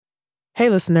Hey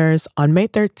listeners, on May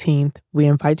 13th, we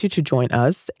invite you to join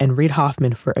us and Reid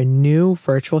Hoffman for a new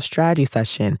virtual strategy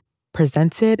session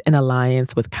presented in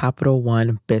alliance with Capital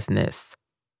One Business.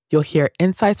 You'll hear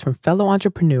insights from fellow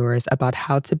entrepreneurs about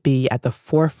how to be at the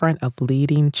forefront of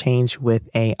leading change with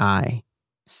AI.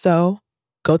 So,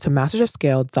 go to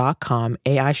mastersofscale.com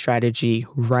AI strategy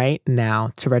right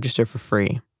now to register for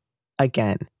free.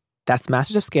 Again, that's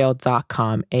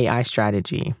mastersofscale.com AI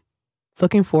strategy.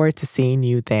 Looking forward to seeing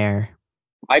you there.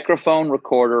 Microphone,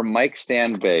 recorder, mic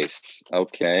stand, bass.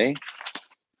 Okay.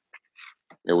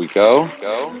 Here we go.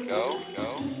 Go.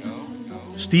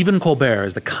 Stephen Colbert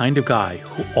is the kind of guy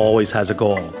who always has a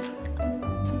goal.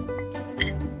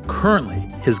 Currently,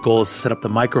 his goal is to set up the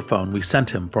microphone we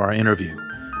sent him for our interview.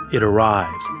 It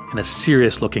arrives in a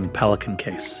serious-looking Pelican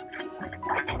case.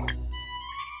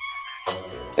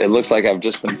 It looks like I've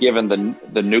just been given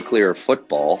the nuclear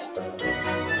football.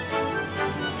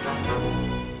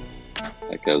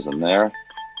 That goes in there.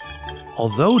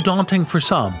 Although daunting for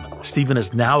some, Stephen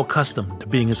is now accustomed to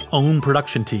being his own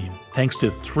production team thanks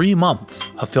to 3 months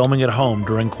of filming at home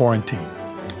during quarantine.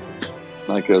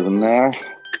 That goes in there.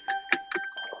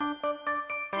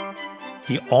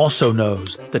 He also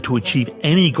knows that to achieve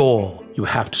any goal, you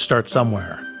have to start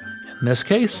somewhere. In this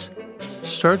case,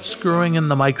 start screwing in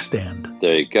the mic stand.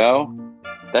 There you go.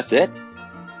 That's it.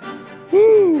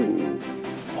 Woo!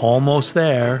 Almost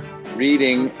there.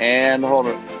 Reading and hold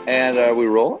on. And are we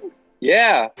rolling?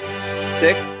 Yeah.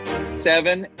 6,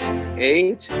 7,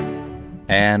 8.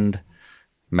 And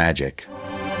magic.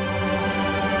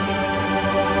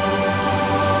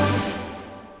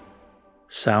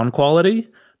 Sound quality,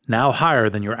 now higher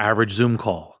than your average Zoom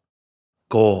call.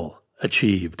 Goal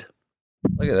achieved.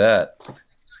 Look at that.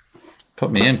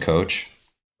 Put me in, coach.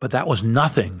 But that was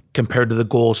nothing compared to the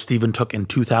goal Stephen took in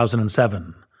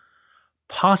 2007.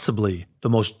 Possibly the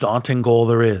most daunting goal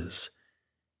there is.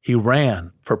 He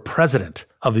ran for president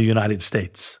of the United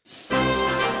States.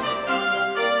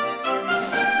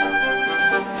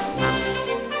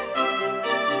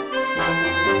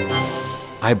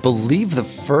 I believe the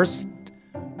first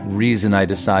reason I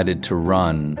decided to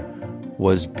run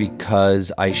was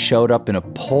because I showed up in a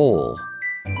poll.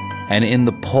 And in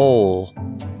the poll,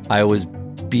 I was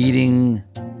beating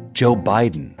Joe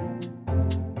Biden.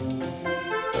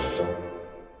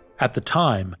 At the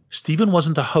time, Stephen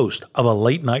wasn't a host of a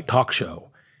late-night talk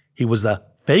show. He was the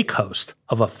fake host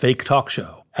of a fake talk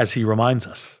show, as he reminds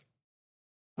us.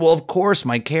 Well, of course,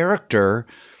 my character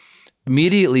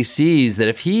immediately sees that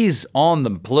if he's on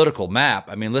the political map,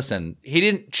 I mean, listen, he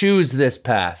didn't choose this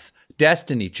path.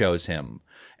 Destiny chose him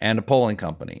and a polling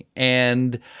company.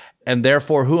 And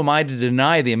therefore, who am I to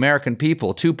deny the American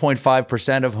people,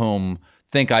 2.5% of whom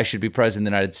think I should be president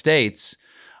of the United States?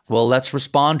 Well, let's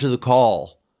respond to the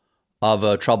call of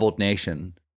a troubled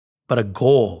nation. But a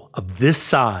goal of this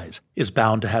size is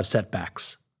bound to have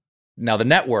setbacks. Now, the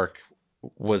network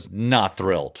was not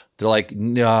thrilled. They're like,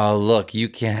 no, look, you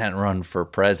can't run for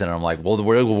president. I'm like, well,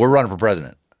 we're running for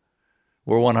president.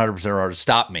 We're 100% ready to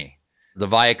stop me. The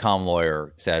Viacom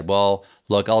lawyer said, well,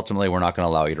 look, ultimately, we're not going to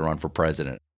allow you to run for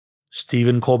president.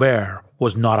 Stephen Colbert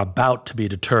was not about to be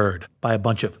deterred by a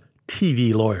bunch of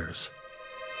TV lawyers.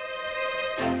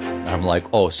 I'm like,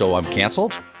 oh, so I'm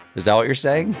canceled? Is that what you're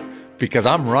saying? Because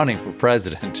I'm running for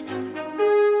president.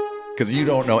 Because you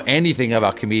don't know anything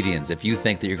about comedians if you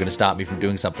think that you're going to stop me from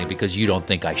doing something because you don't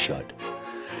think I should.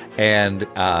 And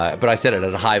but I said it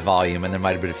at a high volume, and there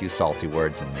might have been a few salty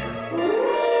words in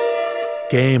there.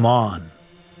 Game on.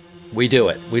 We do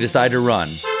it. We decide to run.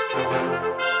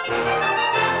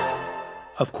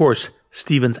 Of course,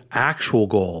 Stephen's actual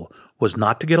goal was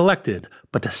not to get elected,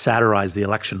 but to satirize the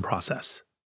election process.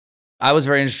 I was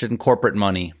very interested in corporate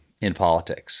money in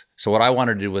politics. So what I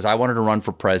wanted to do was I wanted to run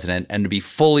for president and to be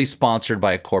fully sponsored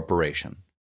by a corporation.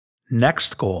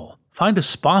 Next goal, find a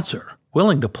sponsor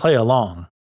willing to play along.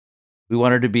 We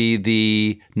wanted to be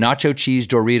the Nacho Cheese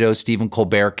Doritos Stephen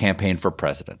Colbert campaign for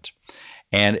president.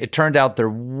 And it turned out there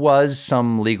was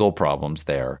some legal problems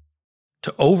there.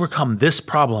 To overcome this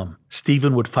problem,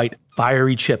 Stephen would fight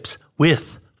fiery chips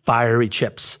with fiery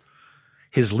chips.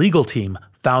 His legal team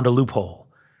found a loophole.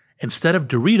 Instead of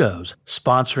Doritos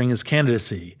sponsoring his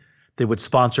candidacy, they would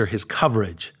sponsor his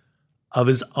coverage of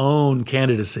his own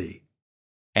candidacy.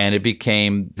 And it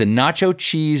became the Nacho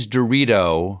Cheese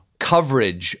Dorito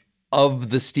coverage of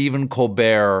the Stephen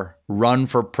Colbert run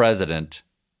for president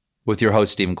with your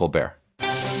host, Stephen Colbert.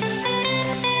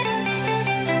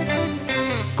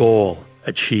 Goal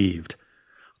achieved.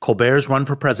 Colbert's run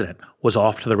for president was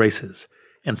off to the races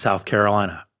in South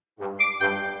Carolina.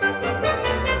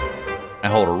 I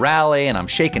hold a rally and I'm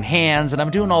shaking hands and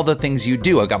I'm doing all the things you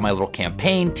do. I got my little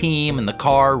campaign team in the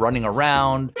car running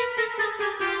around.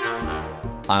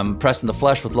 I'm pressing the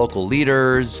flesh with local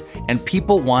leaders, and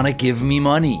people want to give me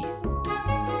money.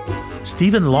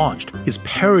 Stephen launched his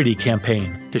parody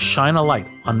campaign to shine a light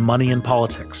on money in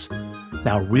politics.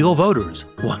 Now, real voters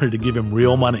wanted to give him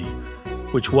real money,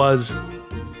 which was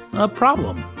a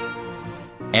problem.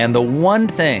 And the one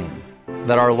thing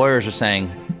that our lawyers are saying,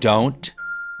 don't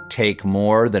take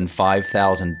more than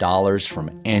 $5,000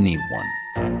 from anyone.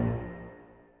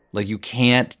 Like, you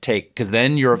can't take, because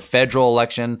then you're a federal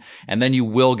election, and then you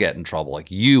will get in trouble. Like,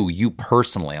 you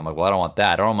personally. I'm like, well, I don't want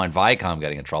that. I don't mind Viacom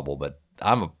getting in trouble, but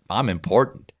I'm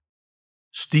important.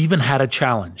 Stephen had a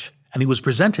challenge, and he was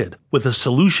presented with a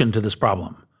solution to this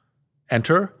problem.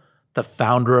 Enter the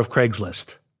founder of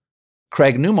Craigslist.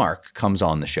 Craig Newmark comes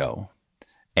on the show,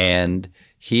 and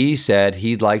he said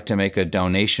he'd like to make a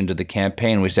donation to the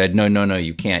campaign. We said, no,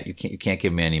 you can't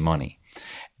give me any money.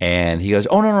 And he goes,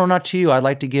 oh, no, not to you. I'd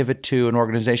like to give it to an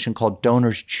organization called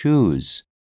DonorsChoose's.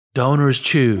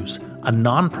 DonorsChoose, a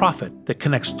nonprofit that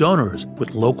connects donors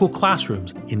with local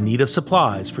classrooms in need of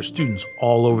supplies for students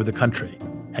all over the country.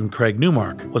 And Craig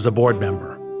Newmark was a board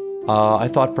member. I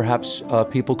thought perhaps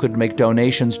people could make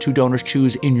donations to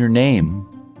DonorsChoose in your name.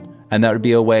 And that would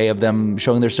be a way of them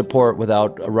showing their support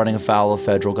without running afoul of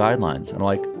federal guidelines. And I'm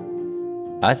like,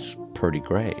 that's pretty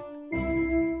great.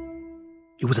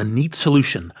 It was a neat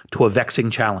solution to a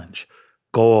vexing challenge.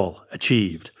 Goal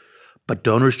achieved. But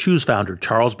DonorsChoose founder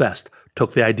Charles Best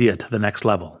took the idea to the next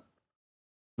level.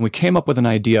 We came up with an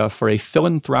idea for a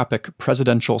philanthropic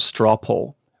presidential straw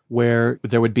poll where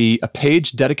there would be a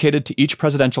page dedicated to each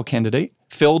presidential candidate,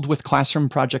 filled with classroom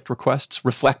project requests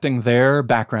reflecting their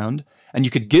background, and you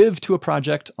could give to a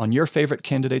project on your favorite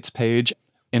candidate's page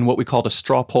in what we called a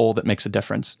straw poll that makes a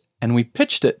difference. And we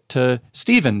pitched it to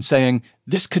Stephen, saying,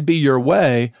 this could be your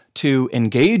way to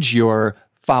engage your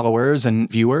followers and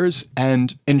viewers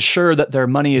and ensure that their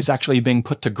money is actually being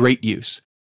put to great use.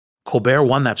 Colbert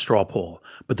won that straw poll,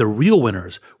 but the real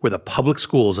winners were the public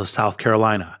schools of South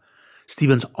Carolina.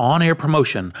 Stephen's on-air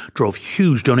promotion drove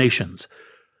huge donations,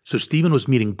 so Stephen was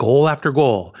meeting goal after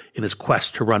goal in his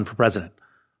quest to run for president.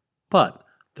 But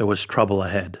there was trouble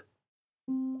ahead.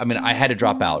 I mean, I had to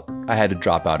drop out.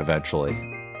 Eventually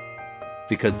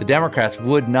because the Democrats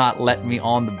would not let me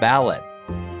on the ballot.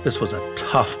 This was a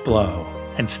tough blow,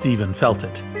 and Stephen felt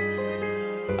it.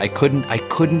 I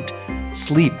couldn't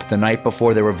sleep the night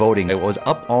before they were voting. I was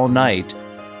up all night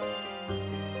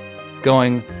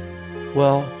going,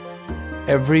 well,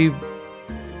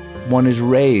 everyone is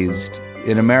raised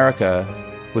in America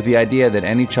with the idea that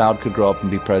any child could grow up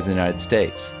and be president of the United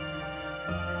States.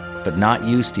 But not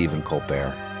you, Stephen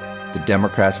Colbert. The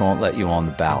Democrats won't let you on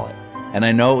the ballot. And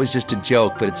I know it was just a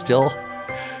joke, but it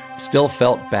still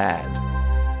felt bad.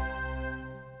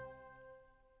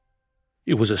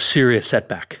 It was a serious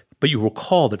setback, but you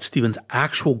recall that Stephen's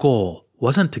actual goal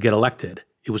wasn't to get elected.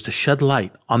 It was to shed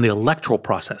light on the electoral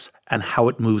process and how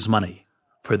it moves money.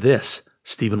 For this,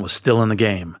 Stephen was still in the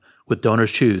game, with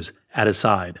DonorsChoose at his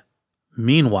side.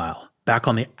 Meanwhile, back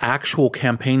on the actual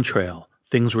campaign trail,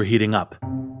 things were heating up.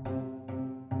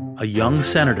 A young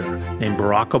senator named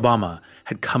Barack Obama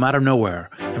had come out of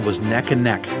nowhere and was neck and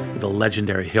neck with the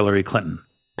legendary Hillary Clinton.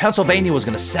 Pennsylvania was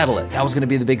going to settle it. That was going to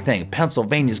be the big thing.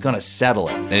 Pennsylvania's going to settle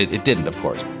it. And it didn't, of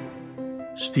course.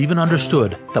 Stephen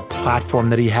understood the platform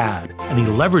that he had, and he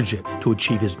leveraged it to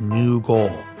achieve his new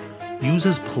goal. Use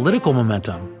his political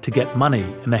momentum to get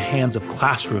money in the hands of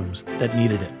classrooms that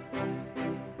needed it.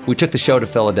 We took the show to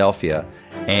Philadelphia,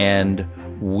 and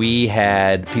we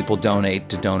had people donate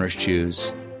to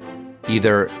DonorsChoose,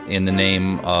 either in the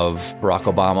name of Barack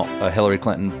Obama, Hillary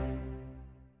Clinton.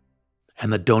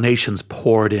 And the donations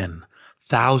poured in.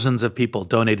 Thousands of people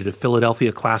donated to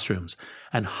Philadelphia classrooms,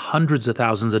 and hundreds of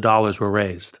thousands of dollars were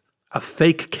raised. A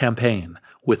fake campaign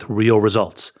with real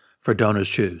results for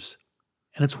DonorsChoose.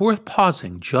 And it's worth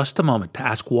pausing just a moment to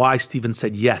ask why Stephen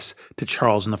said yes to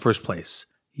Charles in the first place.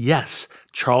 Yes,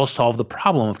 Charles solved the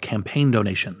problem of campaign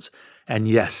donations. And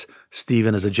yes,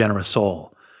 Stephen is a generous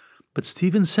soul. But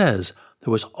Stephen says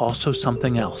there was also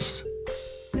something else.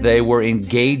 They were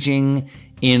engaging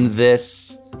in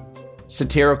this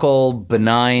satirical,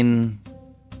 benign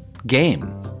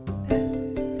game.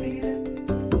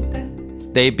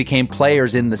 They became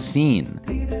players in the scene.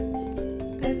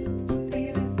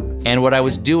 And And what I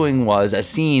was doing was a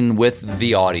scene with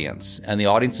the audience, and the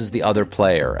audience is the other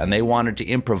player, and they wanted to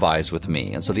improvise with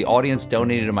me. And so the audience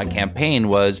donated to my campaign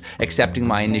was accepting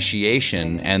my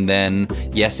initiation and then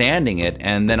yes-anding it.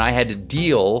 And then I had to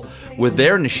deal with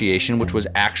their initiation, which was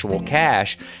actual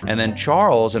cash. And then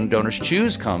Charles and Donors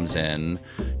Choose comes in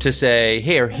to say,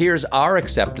 here's our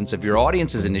acceptance of your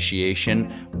audience's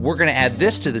initiation. We're going to add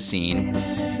this to the scene.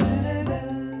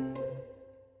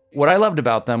 What I loved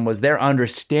about them was their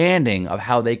understanding of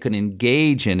how they could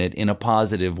engage in it in a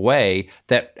positive way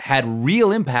that had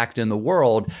real impact in the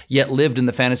world, yet lived in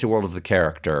the fantasy world of the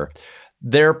character.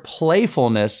 Their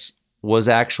playfulness was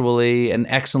actually an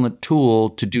excellent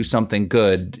tool to do something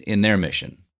good in their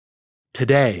mission.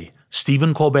 Today,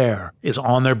 Stephen Colbert is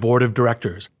on their board of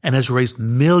directors and has raised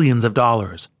millions of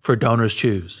dollars for Donors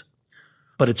Choose.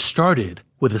 But it started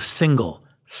with a single,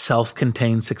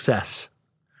 self-contained success.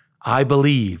 I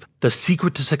believe the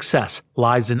secret to success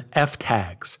lies in F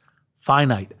tags,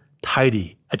 finite,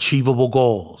 tidy, achievable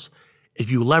goals.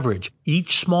 If you leverage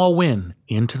each small win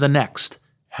into the next,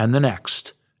 and the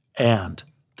next, and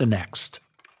the next.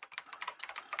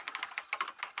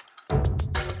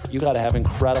 You got to have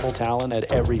incredible talent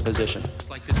at every position.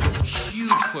 It's like this huge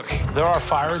push. There are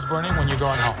fires burning when you're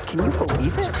going home. Can you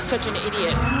believe it? Such an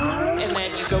idiot. And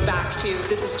then you go back to,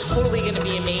 this is totally going to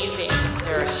be amazing.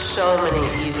 There are so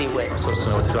many easy ways. So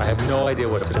know what to do. I have no idea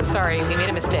what to do. Sorry, we made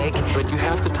a mistake. But you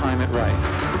have to time it right.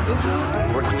 Oops.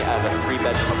 Working out of a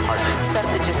 3-bedroom apartment. Stuff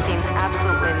that just seems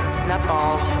absolutely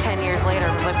nutballs. 10 years later,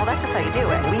 I'm like, well, that's just how you do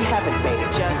it. We haven't made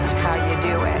it. Just how you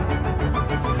do it.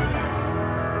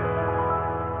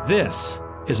 This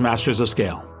is Masters of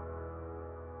Scale.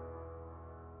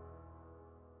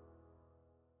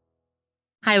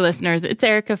 Hi, listeners. It's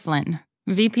Erica Flynn,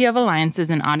 VP of Alliances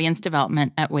and Audience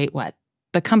Development at Wait What,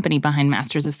 the company behind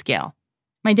Masters of Scale.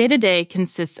 My day-to-day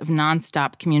consists of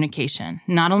nonstop communication,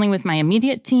 not only with my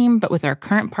immediate team, but with our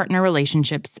current partner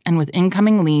relationships and with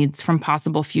incoming leads from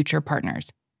possible future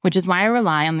partners, which is why I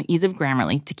rely on the ease of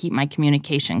Grammarly to keep my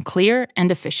communication clear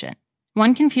and efficient.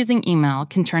 One confusing email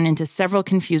can turn into several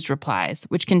confused replies,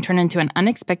 which can turn into an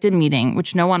unexpected meeting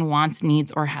which no one wants,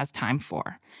 needs, or has time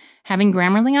for. Having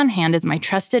Grammarly on hand as my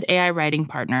trusted AI writing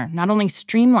partner not only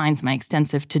streamlines my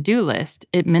extensive to-do list,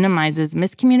 it minimizes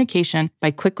miscommunication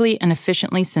by quickly and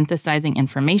efficiently synthesizing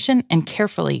information and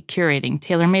carefully curating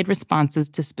tailor-made responses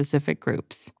to specific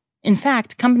groups. In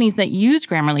fact, companies that use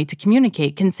Grammarly to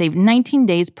communicate can save 19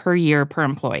 days per year per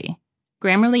employee.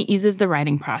 Grammarly eases the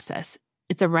writing process.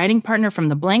 It's a writing partner from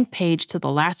the blank page to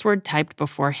the last word typed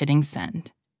before hitting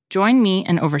send. Join me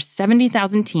and over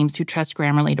 70,000 teams who trust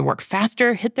Grammarly to work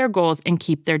faster, hit their goals, and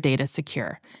keep their data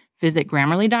secure. Visit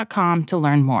Grammarly.com to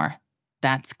learn more.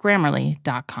 That's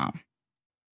Grammarly.com.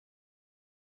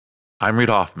 I'm Reid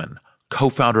Hoffman,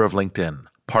 co-founder of LinkedIn,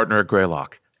 partner at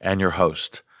Greylock, and your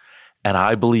host. And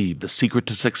I believe the secret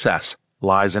to success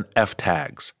lies in F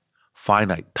tags,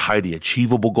 finite, tidy,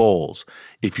 achievable goals,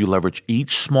 if you leverage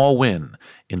each small win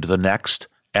into the next,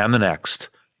 and the next,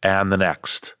 and the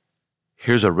next.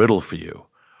 Here's a riddle for you.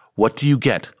 What do you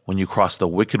get when you cross the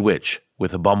Wicked Witch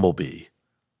with a bumblebee?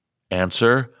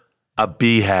 Answer, a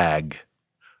BHAG.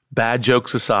 Bad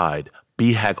jokes aside,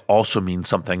 BHAG also means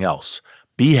something else.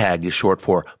 BHAG is short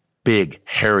for Big,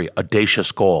 Hairy,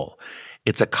 Audacious Goal.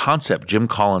 It's a concept Jim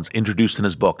Collins introduced in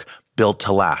his book, Built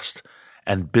to Last,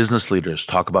 and business leaders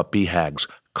talk about BHAGs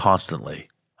constantly.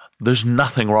 There's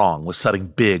nothing wrong with setting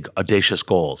big, audacious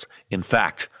goals. In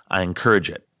fact, I encourage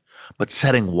it. But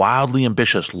setting wildly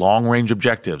ambitious long-range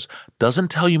objectives doesn't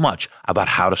tell you much about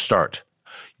how to start.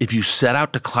 If you set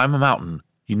out to climb a mountain,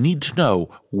 you need to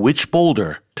know which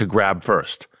boulder to grab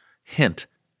first. Hint,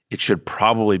 it should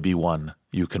probably be one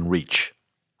you can reach.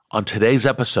 On today's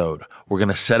episode, we're going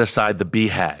to set aside the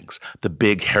BHAGs, the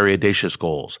big, hairy, audacious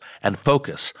goals, and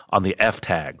focus on the F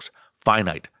tags,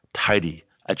 finite, tidy,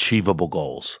 achievable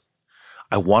goals.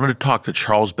 I wanted to talk to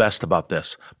Charles Best about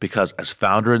this because as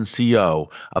founder and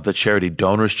CEO of the charity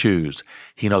Donors Choose,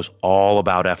 he knows all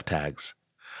about F tags.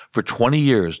 For 20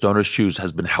 years, Donors Choose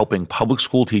has been helping public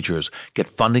school teachers get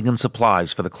funding and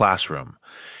supplies for the classroom.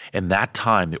 In that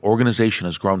time, the organization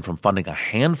has grown from funding a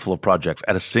handful of projects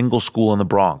at a single school in the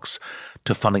Bronx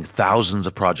to funding thousands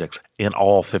of projects in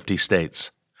all 50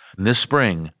 states. And this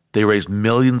spring, they raised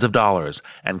millions of dollars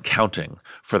and counting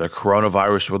for their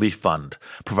coronavirus relief fund,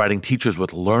 providing teachers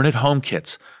with learn-at-home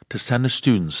kits to send to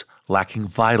students lacking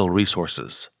vital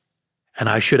resources. And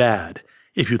I should add,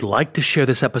 if you'd like to share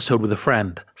this episode with a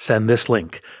friend, send this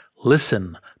link,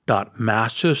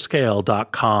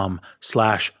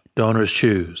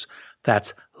 listen.mastersofscale.com/DonorsChoose.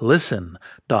 That's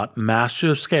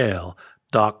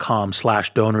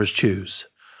listen.mastersofscale.com/DonorsChoose.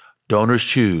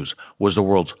 DonorsChoose was the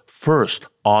world's first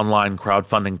online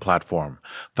crowdfunding platform,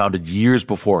 founded years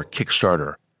before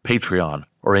Kickstarter, Patreon,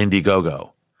 or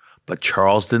Indiegogo. But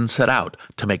Charles didn't set out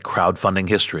to make crowdfunding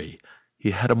history.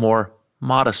 He had a more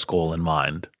modest goal in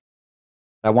mind.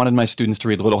 I wanted my students to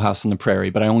read Little House on the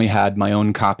Prairie, but I only had my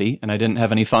own copy, and I didn't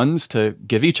have any funds to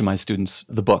give each of my students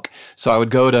the book. So I would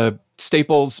go to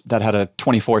Staples that had a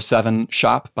 24/7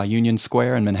 shop by Union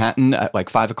Square in Manhattan at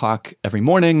like 5 o'clock every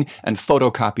morning and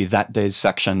photocopy that day's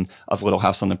section of Little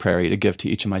House on the Prairie to give to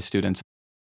each of my students.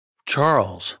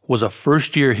 Charles was a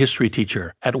first-year history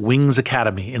teacher at Wings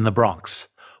Academy in the Bronx.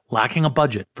 Lacking a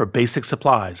budget for basic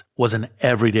supplies was an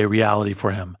everyday reality for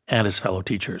him and his fellow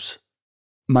teachers.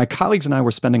 My colleagues and I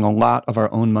were spending a lot of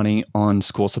our own money on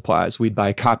school supplies. We'd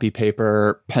buy copy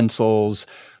paper, pencils,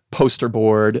 poster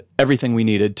board, everything we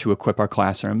needed to equip our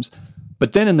classrooms.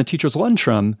 But then in the teacher's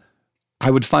lunchroom,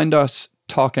 I would find us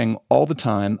talking all the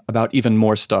time about even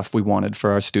more stuff we wanted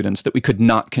for our students that we could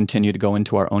not continue to go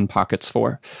into our own pockets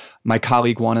for. My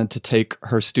colleague wanted to take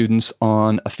her students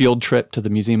on a field trip to the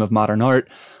Museum of Modern Art.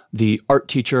 The art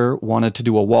teacher wanted to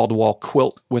do a wall-to-wall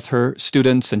quilt with her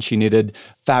students, and she needed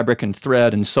fabric and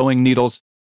thread and sewing needles.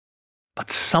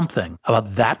 But something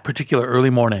about that particular early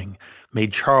morning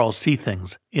made Charles see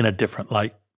things in a different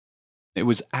light. It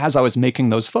was as I was making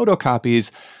those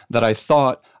photocopies that I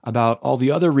thought about all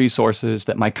the other resources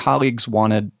that my colleagues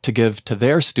wanted to give to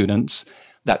their students,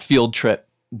 that field trip,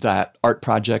 that art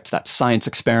project, that science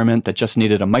experiment that just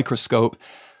needed a microscope,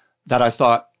 that I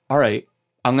thought, all right,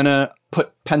 I'm going to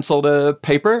put pencil to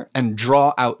paper and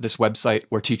draw out this website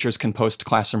where teachers can post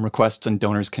classroom requests and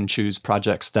donors can choose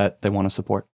projects that they want to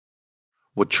support.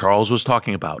 What Charles was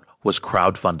talking about was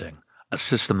crowdfunding, a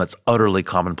system that's utterly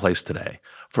commonplace today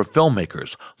for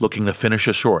filmmakers looking to finish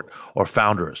a short or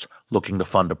founders looking to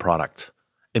fund a product.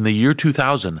 In the year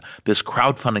 2000, this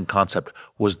crowdfunding concept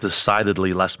was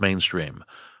decidedly less mainstream,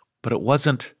 but it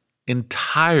wasn't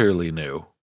entirely new.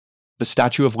 The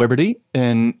Statue of Liberty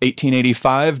in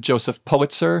 1885, Joseph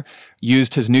Pulitzer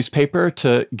used his newspaper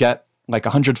to get like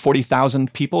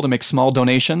 140,000 people to make small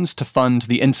donations to fund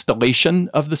the installation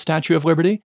of the Statue of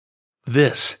Liberty.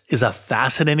 This is a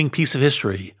fascinating piece of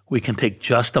history we can take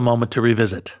just a moment to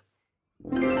revisit.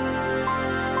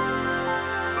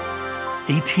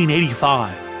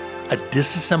 1885, a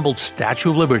disassembled Statue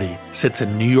of Liberty sits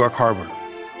in New York Harbor.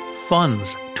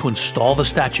 Funds to install the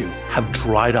statue have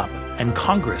dried up, and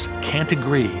Congress can't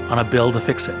agree on a bill to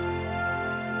fix it.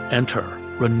 Enter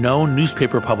renowned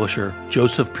newspaper publisher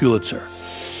Joseph Pulitzer.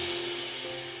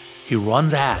 He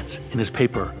runs ads in his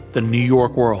paper, The New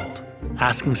York World,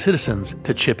 asking citizens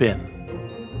to chip in.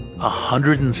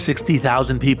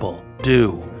 160,000 people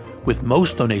do, with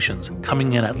most donations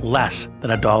coming in at less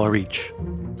than $1 each.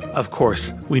 Of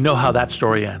course, we know how that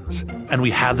story ends, and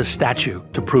we have the statue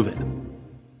to prove it.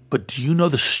 But do you know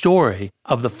the story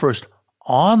of the first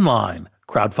online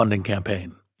crowdfunding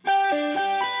campaign?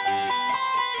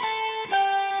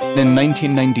 In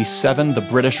 1997, the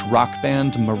British rock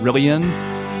band Marillion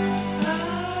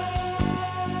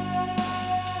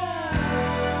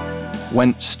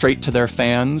went straight to their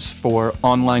fans for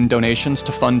online donations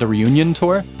to fund a reunion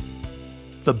tour.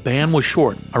 The band was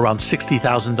short around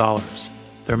 $60,000.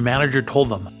 Their manager told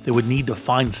them they would need to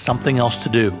find something else to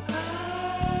do.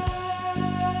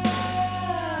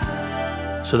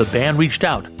 So the band reached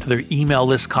out to their email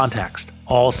list contacts,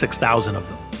 all 6,000 of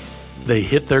them. They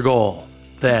hit their goal,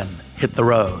 then hit the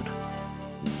road.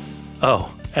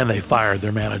 Oh, and they fired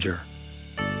their manager.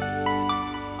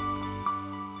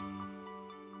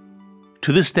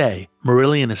 To this day,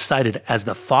 Marillion is cited as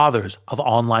the fathers of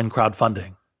online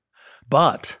crowdfunding.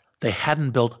 But they hadn't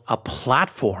built a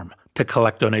platform to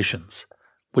collect donations,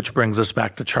 which brings us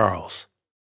back to Charles.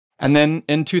 And then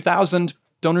in 2000,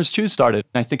 DonorsChoose started.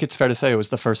 I think it's fair to say it was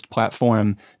the first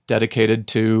platform dedicated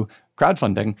to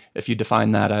crowdfunding, if you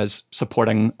define that as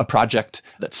supporting a project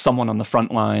that someone on the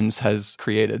front lines has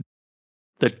created.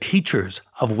 The teachers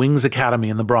of Wings Academy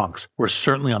in the Bronx were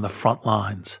certainly on the front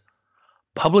lines.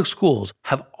 Public schools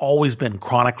have always been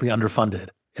chronically underfunded,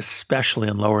 especially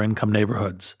in lower-income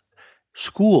neighborhoods.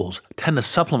 Schools tend to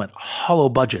supplement hollow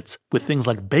budgets with things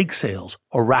like bake sales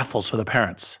or raffles for the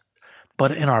parents.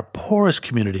 But in our poorest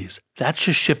communities, that's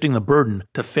just shifting the burden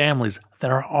to families that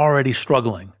are already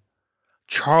struggling.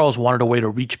 Charles wanted a way to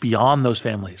reach beyond those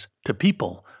families, to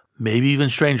people, maybe even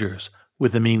strangers,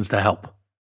 with the means to help.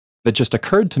 It just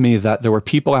occurred to me that there were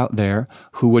people out there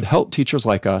who would help teachers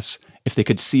like us if they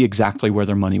could see exactly where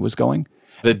their money was going.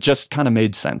 It just kind of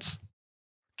made sense.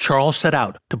 Charles set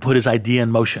out to put his idea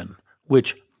in motion,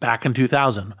 which, back in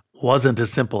 2000, wasn't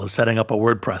as simple as setting up a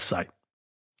WordPress site.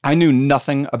 I knew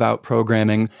nothing about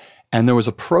programming, And there was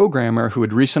a programmer who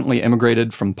had recently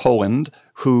immigrated from Poland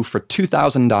who, for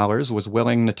 $2,000, was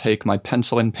willing to take my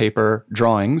pencil and paper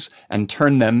drawings and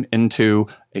turn them into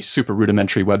a super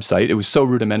rudimentary website. It was so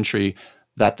rudimentary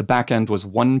that the back end was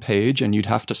one page, and you'd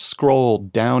have to scroll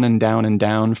down and down and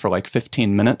down for like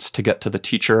 15 minutes to get to the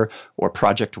teacher or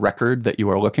project record that you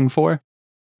were looking for.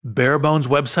 Bare bones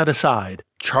website aside,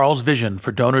 Charles' vision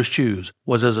for Donors Choose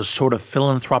was as a sort of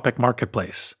philanthropic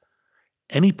marketplace.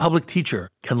 Any public teacher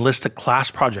can list a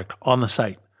class project on the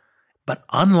site. But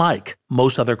unlike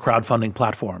most other crowdfunding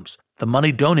platforms, the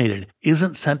money donated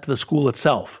isn't sent to the school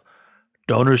itself.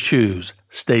 Donors Choose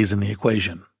stays in the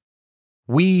equation.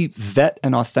 We vet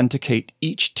and authenticate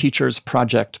each teacher's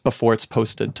project before it's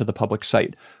posted to the public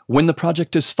site. When the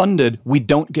project is funded, we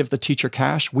don't give the teacher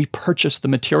cash. We purchase the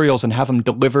materials and have them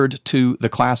delivered to the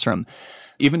classroom.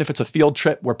 Even if it's a field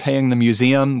trip, we're paying the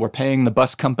museum, we're paying the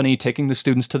bus company, taking the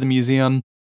students to the museum.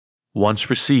 Once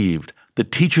received, the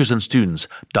teachers and students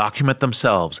document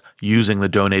themselves using the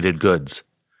donated goods.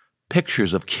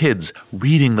 Pictures of kids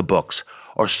reading the books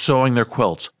or sewing their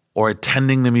quilts or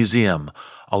attending the museum,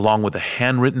 along with the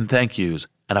handwritten thank yous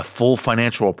and a full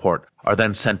financial report, are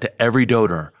then sent to every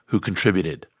donor who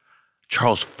contributed.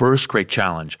 Charles' first great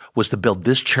challenge was to build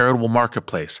this charitable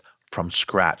marketplace from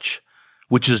scratch,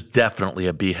 which is definitely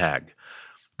a BHAG.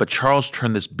 But Charles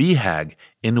turned this BHAG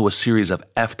into a series of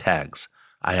F tags.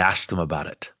 I asked him about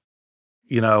it.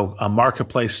 A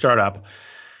marketplace startup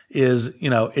is,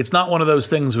 it's not one of those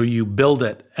things where you build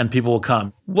it and people will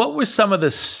come. What were some of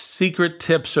the secret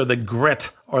tips or the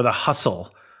grit or the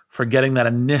hustle for getting that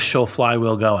initial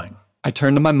flywheel going? I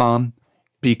turned to my mom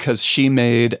because she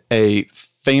made a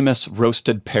famous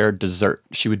roasted pear dessert.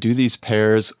 She would do these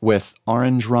pears with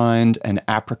orange rind and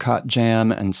apricot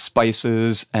jam and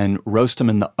spices and roast them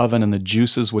in the oven, and the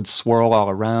juices would swirl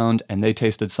all around, and they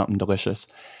tasted something delicious.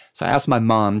 So I asked my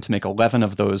mom to make 11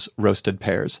 of those roasted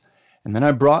pears. And then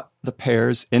I brought the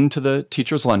pears into the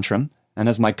teacher's lunchroom, and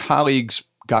as my colleagues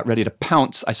got ready to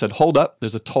pounce, I said, hold up,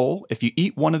 there's a toll. If you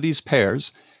eat one of these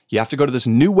pears, you have to go to this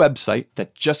new website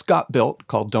that just got built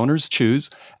called Donors Choose,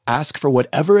 ask for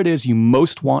whatever it is you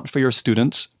most want for your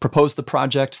students, propose the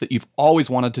project that you've always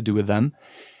wanted to do with them.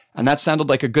 And that sounded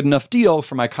like a good enough deal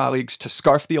for my colleagues to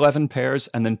scarf the 11 pears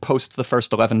and then post the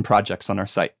first 11 projects on our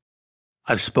site.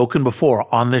 I've spoken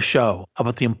before on this show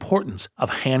about the importance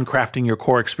of handcrafting your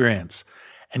core experience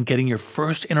and getting your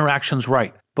first interactions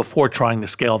right before trying to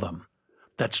scale them.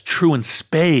 That's true in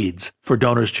spades for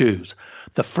Donors Choose.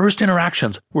 The first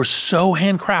interactions were so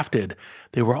handcrafted,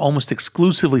 they were almost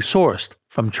exclusively sourced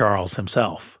from Charles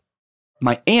himself.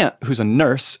 My aunt, who's a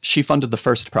nurse, she funded the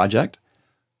first project.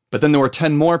 But then there were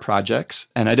 10 more projects,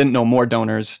 and I didn't know more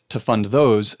donors to fund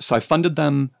those. So I funded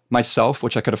them myself,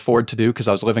 which I could afford to do because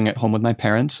I was living at home with my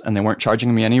parents and they weren't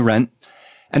charging me any rent.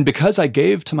 And because I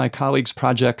gave to my colleagues'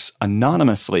 projects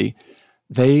anonymously,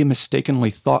 they mistakenly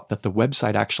thought that the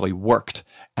website actually worked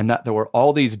and that there were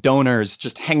all these donors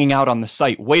just hanging out on the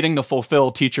site waiting to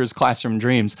fulfill teachers' classroom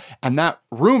dreams. And that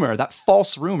rumor, that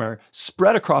false rumor,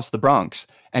 spread across the Bronx,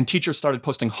 and teachers started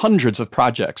posting hundreds of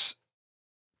projects.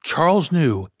 Charles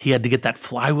knew he had to get that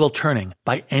flywheel turning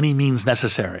by any means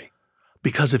necessary.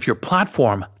 Because if your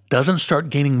platform doesn't start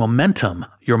gaining momentum,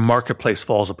 your marketplace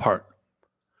falls apart.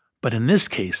 But in this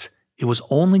case, it was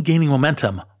only gaining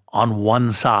momentum on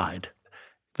one side.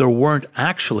 There weren't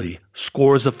actually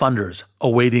scores of funders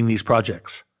awaiting these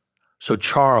projects. So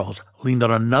Charles leaned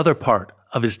on another part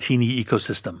of his teeny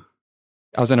ecosystem.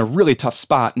 I was in a really tough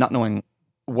spot, not knowing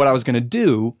what I was going to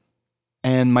do,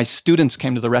 and my students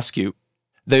came to the rescue.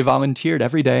 They volunteered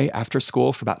every day after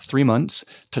school for about 3 months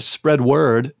to spread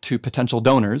word to potential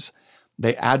donors.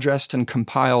 They addressed and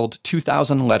compiled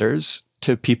 2,000 letters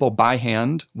to people by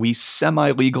hand. We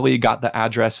semi-legally got the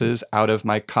addresses out of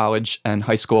my college and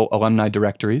high school alumni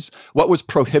directories. What was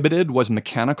prohibited was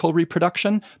mechanical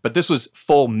reproduction, but this was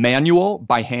full manual,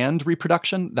 by hand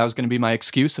reproduction. That was going to be my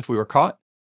excuse if we were caught.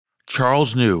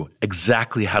 Charles knew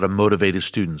exactly how to motivate his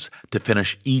students to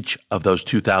finish each of those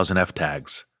 2,000 F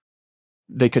tags.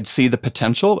 They could see the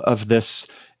potential of this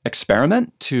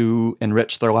experiment to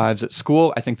enrich their lives at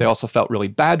school. I think they also felt really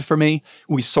bad for me.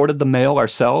 We sorted the mail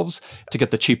ourselves to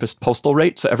get the cheapest postal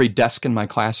rate. So every desk in my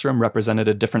classroom represented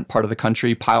a different part of the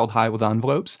country, piled high with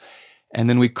envelopes. And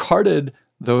then we carted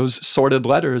those sorted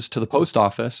letters to the post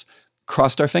office,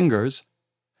 crossed our fingers,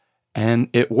 and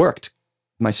it worked.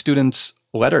 My students'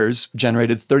 letters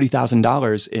generated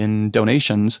 $30,000 in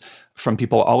donations from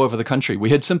people all over the country.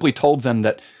 We had simply told them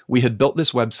that we had built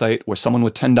this website where someone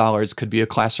with $10 could be a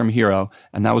classroom hero,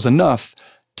 and that was enough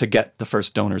to get the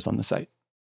first donors on the site.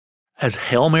 As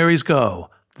Hail Marys go,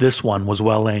 this one was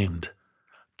well aimed.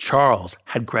 Charles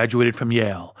had graduated from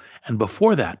Yale, and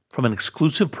before that, from an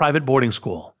exclusive private boarding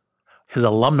school. His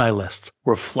alumni lists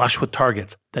were flush with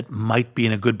targets that might be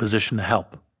in a good position to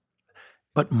help.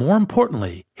 But more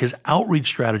importantly, his outreach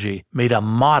strategy made a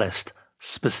modest,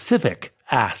 specific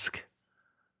ask.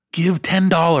 Give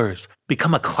 $10,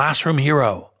 become a classroom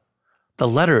hero. The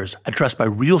letters addressed by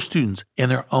real students in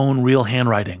their own real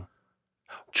handwriting.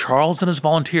 Charles and his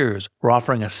volunteers were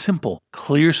offering a simple,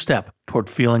 clear step toward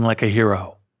feeling like a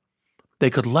hero. They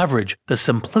could leverage the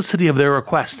simplicity of their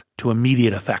request to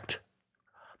immediate effect.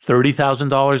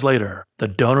 $30,000 later, the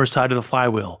donor side of the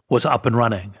flywheel was up and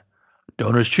running.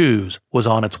 Donors Choose was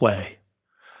on its way.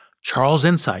 Charles'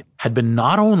 insight had been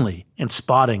not only in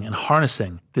spotting and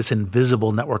harnessing this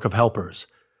invisible network of helpers,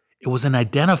 it was in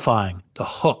identifying the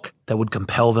hook that would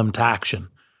compel them to action,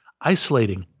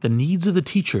 isolating the needs of the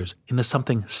teachers into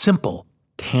something simple,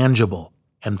 tangible,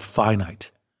 and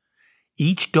finite.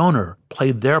 Each donor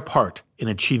played their part in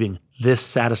achieving this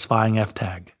satisfying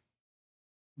F-tag.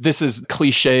 This is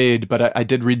cliched, but I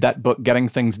did read that book, Getting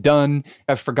Things Done.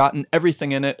 I've forgotten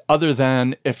everything in it other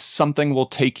than if something will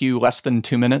take you less than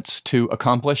 2 minutes to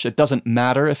accomplish, it doesn't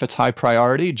matter if it's high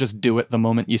priority, just do it the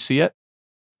moment you see it.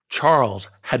 Charles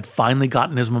had finally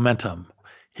gotten his momentum.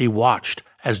 He watched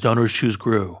as Donors Choose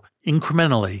grew,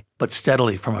 incrementally but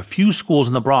steadily from a few schools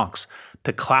in the Bronx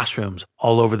to classrooms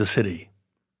all over the city.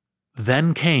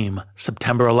 Then came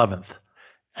September 11th,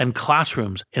 and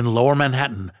classrooms in Lower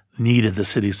Manhattan needed the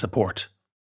city's support.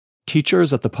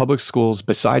 Teachers at the public schools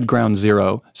beside Ground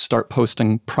Zero start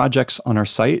posting projects on our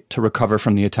site to recover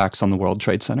from the attacks on the World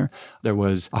Trade Center. There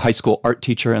was a high school art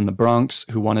teacher in the Bronx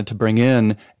who wanted to bring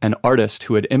in an artist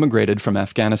who had immigrated from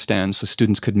Afghanistan so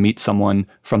students could meet someone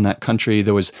from that country.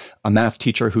 There was a math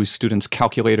teacher whose students'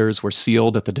 calculators were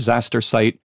sealed at the disaster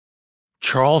site.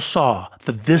 Charles saw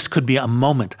that this could be a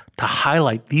moment to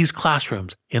highlight these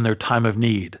classrooms in their time of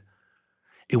need.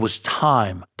 It was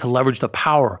time to leverage the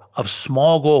power of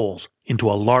small goals into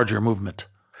a larger movement.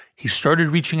 He started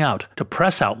reaching out to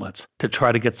press outlets to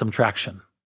try to get some traction.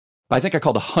 I think I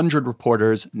called 100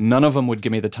 reporters. None of them would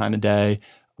give me the time of day.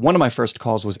 One of my first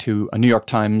calls was to a New York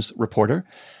Times reporter.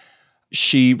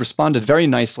 She responded very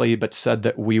nicely, but said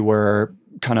that we were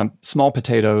kind of small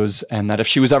potatoes and that if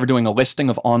she was ever doing a listing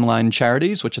of online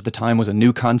charities, which at the time was a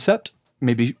new concept,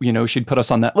 maybe, she'd put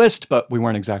us on that list, but we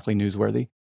weren't exactly newsworthy.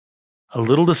 A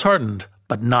little disheartened,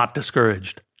 but not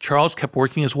discouraged, Charles kept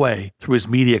working his way through his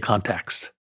media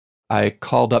contacts. I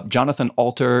called up Jonathan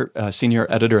Alter, senior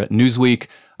editor at Newsweek.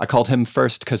 I called him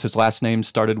first because his last name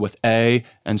started with A,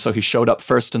 and so he showed up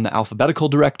first in the alphabetical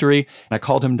directory. And I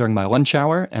called him during my lunch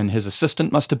hour, and his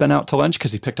assistant must have been out to lunch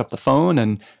because he picked up the phone,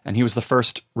 and he was the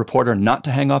first reporter not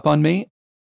to hang up on me.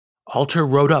 Alter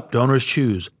wrote up Donors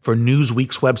Choose for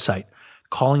Newsweek's website,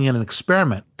 calling it an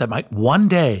experiment that might one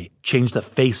day change the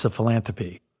face of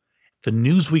philanthropy. The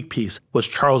Newsweek piece was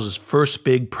Charles's first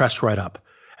big press write-up,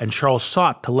 and Charles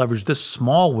sought to leverage this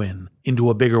small win into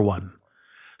a bigger one.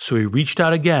 So he reached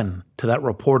out again to that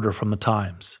reporter from the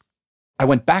Times. I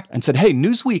went back and said, hey,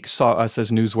 Newsweek saw us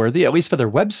as newsworthy, at least for their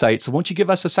website, so won't you give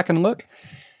us a second look?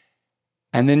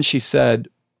 And then she said,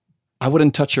 I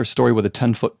wouldn't touch your story with a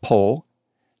 10-foot pole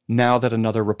now that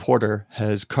another reporter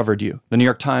has covered you. The New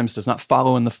York Times does not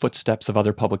follow in the footsteps of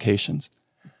other publications.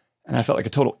 And I felt like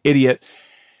a total idiot.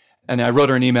 And I wrote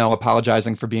her an email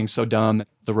apologizing for being so dumb.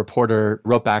 The reporter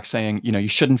wrote back saying, you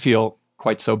shouldn't feel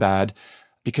quite so bad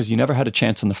because you never had a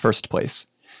chance in the first place.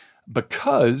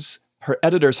 Because her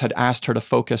editors had asked her to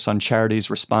focus on charities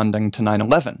responding to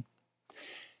 9/11.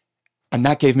 And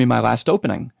that gave me my last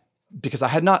opening because I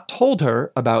had not told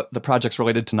her about the projects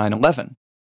related to 9/11.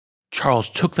 Charles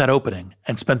took that opening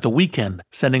and spent the weekend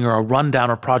sending her a rundown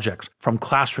of projects from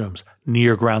classrooms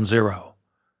near Ground Zero.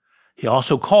 He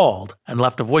also called and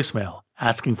left a voicemail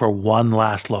asking for one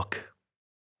last look.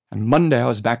 On Monday, I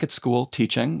was back at school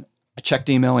teaching. I checked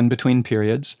email in between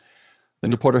periods. The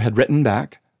reporter had written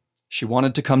back. She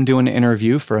wanted to come do an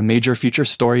interview for a major feature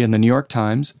story in the New York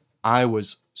Times. I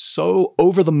was so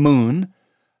over the moon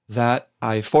that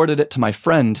I forwarded it to my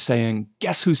friend saying,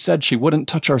 guess who said she wouldn't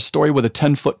touch our story with a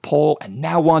 10-foot pole and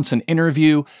now wants an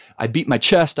interview? I beat my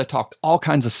chest. I talked all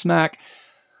kinds of smack.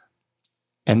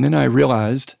 And then I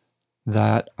realized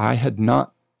that I had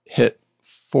not hit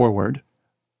forward.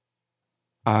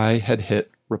 I had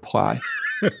hit reply.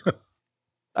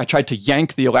 I tried to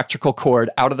yank the electrical cord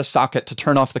out of the socket to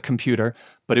turn off the computer,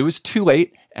 but it was too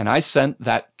late, and I sent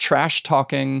that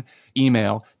trash-talking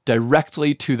email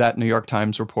directly to that New York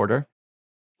Times reporter.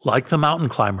 Like the mountain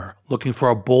climber looking for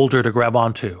a boulder to grab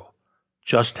onto,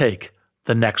 just take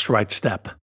the next right step.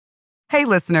 Hey,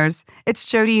 listeners. It's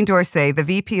Jodine Dorsey, the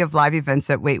VP of Live Events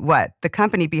at Wait What, the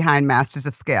company behind Masters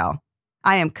of Scale.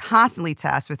 I am constantly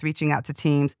tasked with reaching out to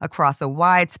teams across a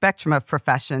wide spectrum of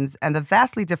professions and the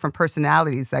vastly different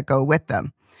personalities that go with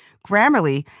them.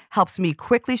 Grammarly helps me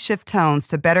quickly shift tones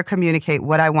to better communicate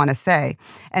what I want to say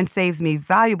and saves me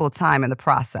valuable time in the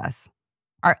process.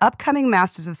 Our upcoming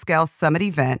Masters of Scale Summit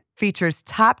event features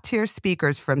top-tier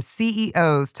speakers from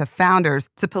CEOs to founders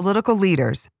to political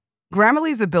leaders.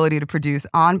 Grammarly's ability to produce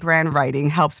on-brand writing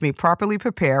helps me properly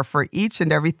prepare for each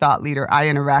and every thought leader I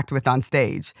interact with on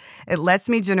stage. It lets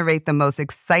me generate the most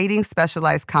exciting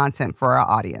specialized content for our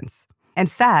audience. In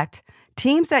fact,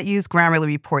 teams that use Grammarly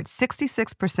report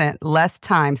 66% less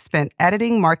time spent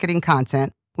editing marketing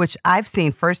content, which I've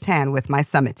seen firsthand with my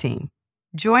Summit team.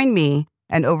 Join me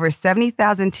and over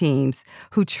 70,000 teams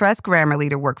who trust Grammarly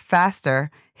to work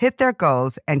faster, hit their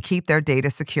goals, and keep their data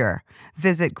secure.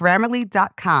 Visit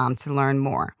Grammarly.com to learn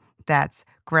more. That's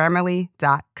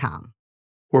Grammarly.com.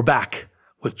 We're back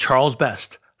with Charles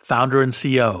Best, founder and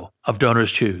CEO of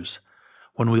Donors Choose.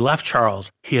 When we left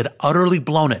Charles, he had utterly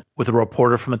blown it with a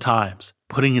reporter from the Times,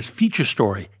 putting his feature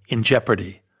story in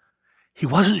jeopardy. He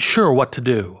wasn't sure what to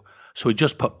do, so he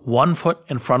just put one foot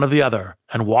in front of the other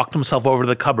and walked himself over to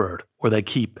the cupboard where they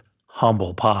keep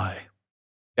humble pie.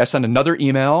 I sent another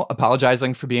email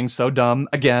apologizing for being so dumb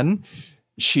again.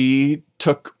 She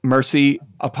took mercy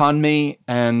upon me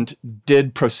and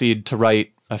did proceed to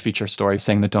write a feature story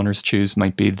saying that Donors Choose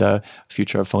might be the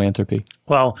future of philanthropy.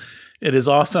 Well, it is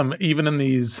awesome, even in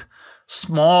these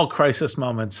small crisis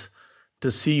moments,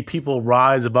 to see people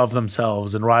rise above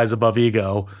themselves and rise above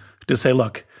ego, to say,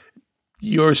 look,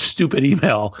 your stupid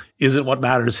email isn't what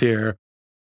matters here.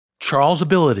 Charles'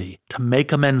 ability to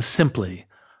make amends simply,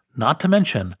 not to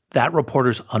mention that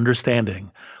reporter's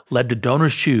understanding, led to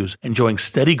Donors Choose enjoying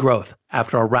steady growth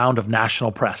after a round of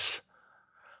national press.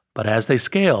 But as they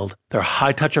scaled, their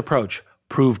high-touch approach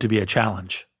proved to be a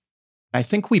challenge. I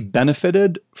think we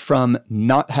benefited from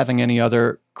not having any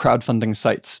other crowdfunding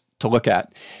sites to look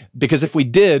at. Because if we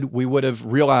did, we would have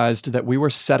realized that we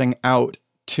were setting out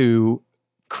to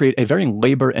create a very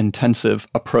labor-intensive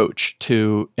approach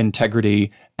to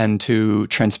integrity and to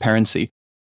transparency.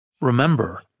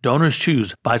 Remember, Donors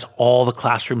Choose buys all the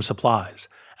classroom supplies,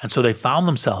 and so they found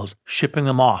themselves shipping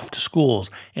them off to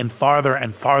schools in farther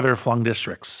and farther flung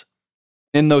districts.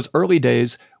 In those early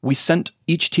days, we sent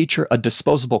each teacher a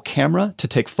disposable camera to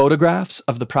take photographs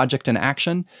of the project in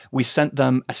action. We sent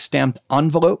them a stamped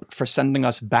envelope for sending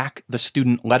us back the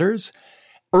student letters.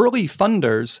 Early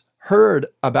funders heard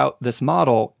about this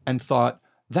model and thought,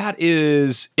 that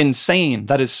is insane.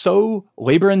 That is so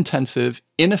labor-intensive,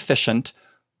 inefficient,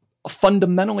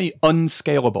 fundamentally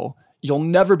unscalable. You'll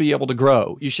never be able to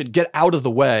grow. You should get out of the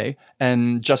way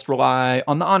and just rely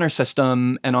on the honor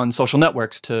system and on social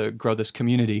networks to grow this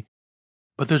community.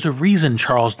 But there's a reason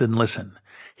Charles didn't listen.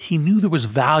 He knew there was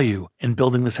value in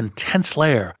building this intense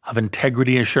layer of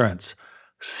integrity assurance,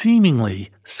 seemingly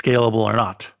scalable or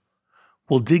not.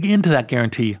 We'll dig into that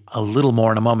guarantee a little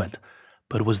more in a moment,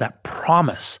 but it was that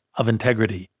promise of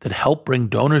integrity that helped bring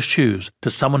Donors Choose to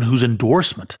someone whose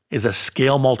endorsement is a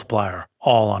scale multiplier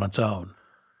all on its own.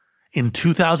 In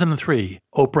 2003,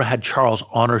 Oprah had Charles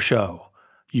on her show.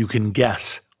 You can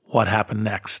guess what happened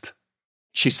next.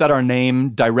 She said our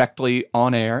name directly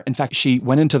on air. In fact, she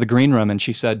went into the green room and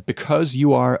she said, because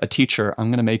you are a teacher, I'm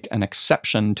going to make an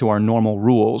exception to our normal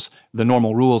rules. The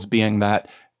normal rules being that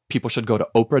people should go to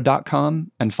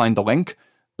Oprah.com and find a link.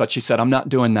 But she said, I'm not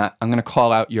doing that. I'm going to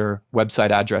call out your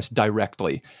website address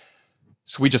directly.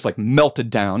 So we just melted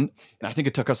down. And I think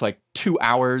it took us 2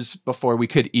 hours before we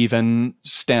could even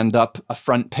stand up a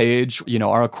front page,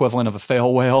 our equivalent of a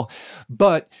fail whale.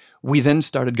 But we then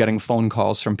started getting phone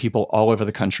calls from people all over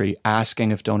the country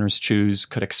asking if Donors Choose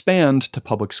could expand to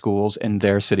public schools in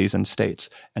their cities and states.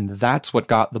 And that's what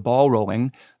got the ball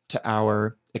rolling to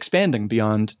our expanding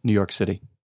beyond New York City.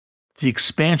 The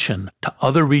expansion to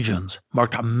other regions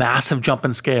marked a massive jump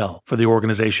in scale for the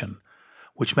organization,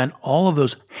 which meant all of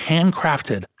those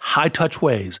handcrafted, high-touch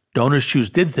ways Donors Choose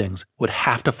did things would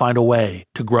have to find a way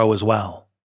to grow as well.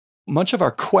 Much of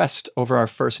our quest over our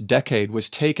first decade was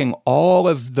taking all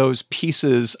of those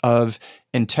pieces of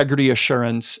integrity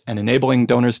assurance and enabling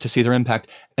donors to see their impact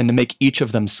and to make each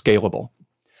of them scalable.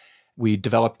 We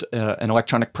developed an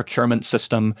electronic procurement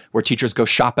system where teachers go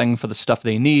shopping for the stuff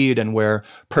they need and where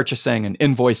purchasing and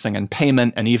invoicing and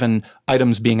payment and even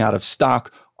items being out of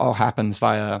stock all happens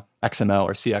via XML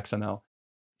or CXML.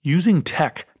 Using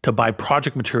tech to buy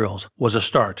project materials was a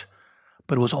start,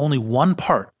 but it was only one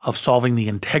part of solving the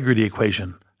integrity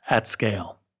equation at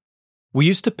scale. We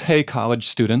used to pay college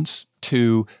students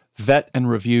to vet and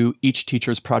review each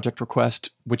teacher's project request,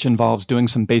 which involves doing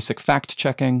some basic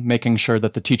fact-checking, making sure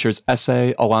that the teacher's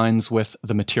essay aligns with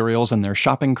the materials in their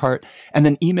shopping cart, and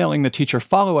then emailing the teacher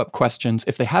follow-up questions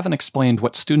if they haven't explained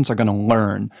what students are going to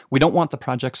learn. We don't want the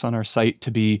projects on our site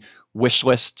to be wish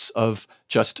lists of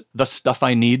just the stuff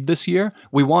I need this year.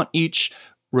 We want each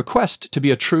request to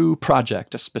be a true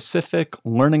project, a specific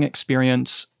learning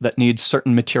experience that needs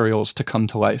certain materials to come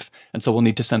to life. And so we'll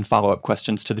need to send follow-up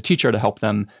questions to the teacher to help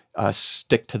them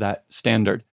stick to that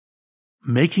standard.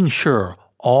 Making sure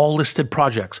all listed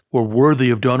projects were worthy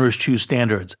of Donors Choose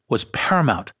standards was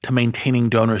paramount to maintaining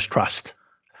donors' trust.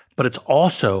 But it's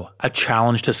also a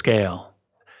challenge to scale.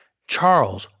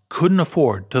 Charles couldn't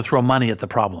afford to throw money at the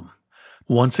problem.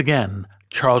 Once again,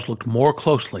 Charles looked more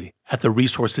closely at the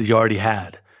resources he already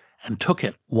had and took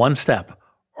it one step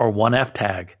or one F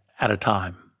tag at a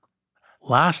time.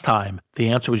 Last time, the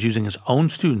answer was using his own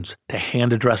students to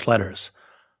hand-address letters.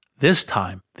 This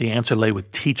time, the answer lay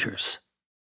with teachers.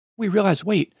 We realized,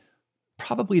 wait,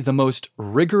 probably the most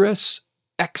rigorous,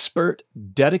 expert,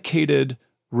 dedicated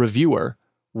reviewer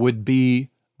would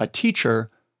be a teacher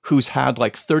who's had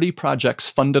like 30 projects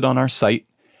funded on our site.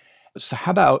 So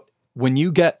how about when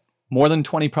you get more than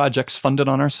 20 projects funded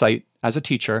on our site as a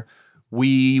teacher,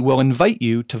 we will invite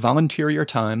you to volunteer your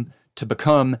time to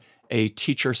become a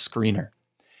teacher screener.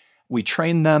 We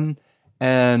train them,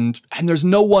 and there's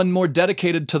no one more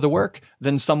dedicated to the work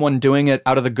than someone doing it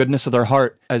out of the goodness of their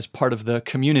heart as part of the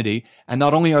community. And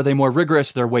not only are they more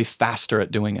rigorous, they're way faster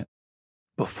at doing it.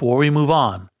 Before we move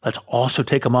on, let's also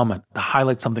take a moment to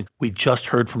highlight something we just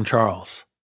heard from Charles.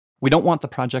 We don't want the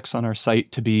projects on our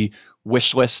site to be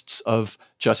wish lists of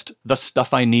just the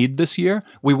stuff I need this year.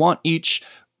 We want each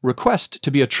request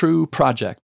to be a true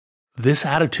project. This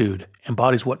attitude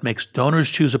embodies what makes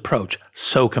Donors Choose approach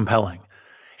so compelling.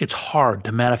 It's hard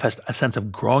to manifest a sense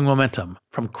of growing momentum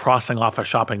from crossing off a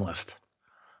shopping list.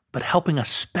 But helping a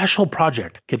special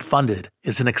project get funded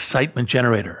is an excitement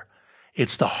generator.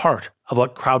 It's the heart of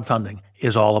what crowdfunding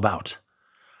is all about.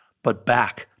 But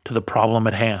back to the problem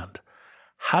at hand.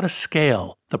 How to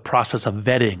scale the process of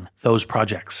vetting those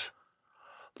projects.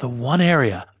 The one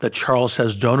area that Charles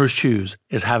says Donors Choose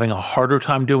is having a harder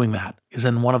time doing that is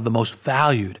in one of the most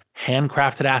valued,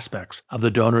 handcrafted aspects of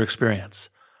the donor experience,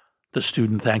 the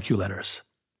student thank you letters.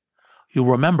 You'll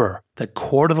remember that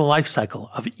core to the life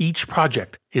cycle of each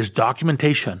project is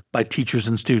documentation by teachers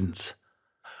and students.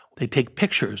 They take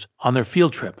pictures on their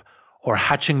field trip or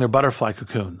hatching their butterfly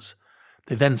cocoons.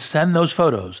 They then send those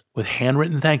photos with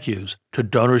handwritten thank yous to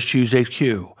Donors Choose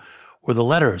HQ, where the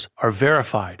letters are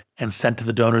verified and sent to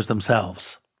the donors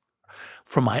themselves.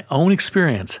 From my own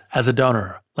experience as a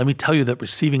donor, let me tell you that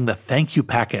receiving the thank you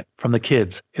packet from the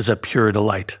kids is a pure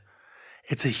delight.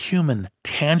 It's a human,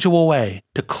 tangible way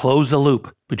to close the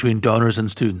loop between donors and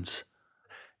students.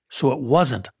 So it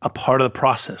wasn't a part of the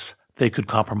process they could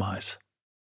compromise.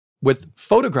 With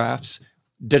photographs,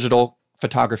 digital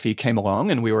photography came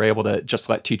along, and we were able to just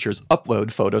let teachers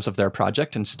upload photos of their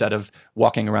project instead of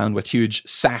walking around with huge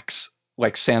sacks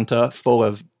like Santa full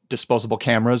of disposable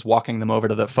cameras, walking them over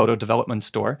to the photo development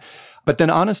store. But then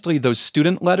honestly, those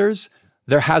student letters,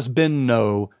 there has been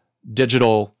no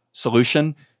digital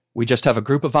solution. We just have a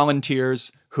group of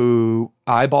volunteers who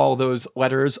eyeball those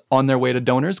letters on their way to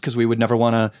donors because we would never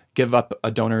want to give up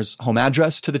a donor's home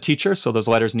address to the teacher. So those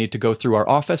letters need to go through our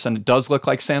office. And it does look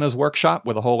like Santa's workshop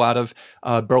with a whole lot of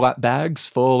burlap bags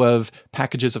full of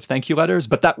packages of thank you letters.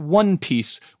 But that one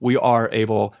piece we are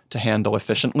able to handle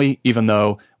efficiently, even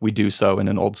though we do so in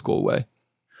an old school way.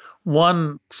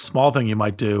 One small thing you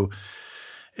might do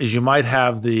is you might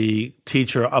have the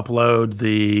teacher upload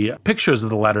the pictures of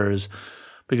the letters,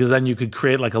 because then you could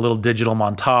create like a little digital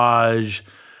montage.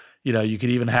 You know, you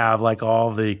could even have like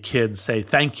all the kids say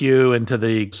thank you into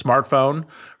the smartphone,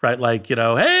 right? Like, you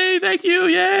know, hey, thank you,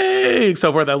 yay,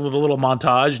 so forth, that little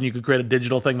montage, and you could create a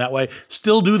digital thing that way.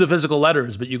 Still do the physical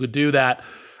letters, but you could do that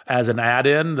as an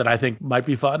add-in that I think might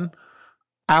be fun.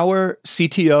 Our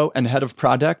CTO and head of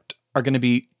product are going to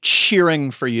be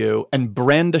cheering for you and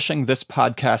brandishing this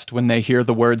podcast when they hear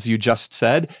the words you just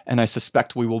said. And I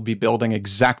suspect we will be building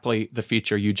exactly the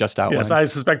feature you just outlined. Yes, I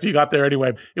suspect you got there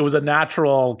anyway. It was a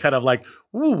natural kind of like,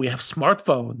 ooh, we have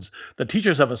smartphones. The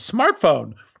teachers have a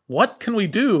smartphone. What can we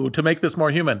do to make this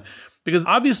more human? Because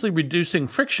obviously reducing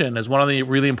friction is one of the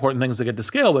really important things that get to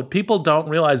scale, but people don't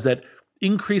realize that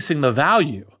increasing the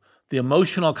value, the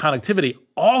emotional connectivity,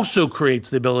 also creates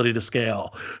the ability to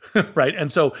scale, right?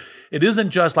 And so it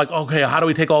isn't just like, okay, how do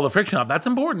we take all the friction out? That's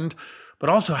important, but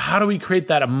also how do we create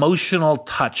that emotional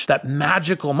touch, that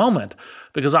magical moment?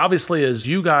 Because obviously, as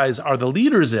you guys are the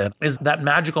leaders in, is that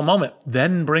magical moment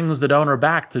then brings the donor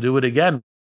back to do it again.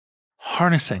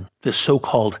 Harnessing this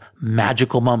so-called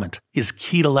magical moment is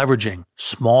key to leveraging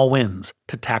small wins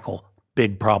to tackle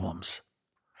big problems.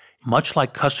 Much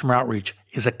like customer outreach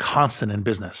is a constant in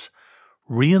business,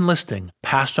 re-enlisting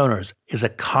past donors is a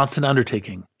constant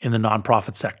undertaking in the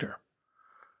nonprofit sector.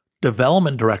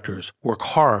 Development directors work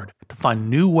hard to find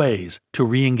new ways to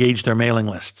re-engage their mailing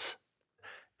lists.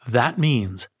 That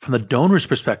means, from the donor's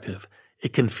perspective,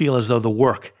 it can feel as though the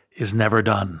work is never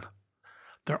done.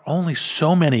 There are only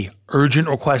so many urgent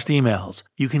request emails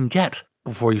you can get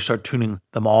before you start tuning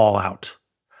them all out.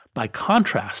 By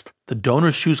contrast, the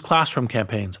Donors Choose Classroom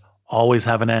campaigns always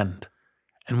have an end.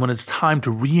 And when it's time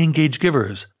to re-engage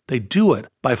givers, they do it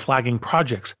by flagging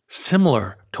projects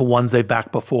similar to ones they've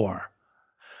backed before.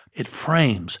 It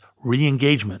frames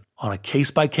re-engagement on a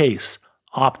case-by-case,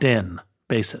 opt-in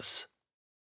basis.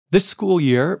 This school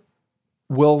year,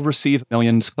 we'll receive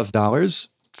millions of dollars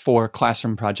for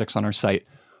classroom projects on our site.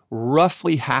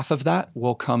 Roughly half of that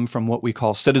will come from what we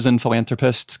call citizen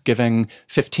philanthropists giving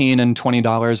 $15 and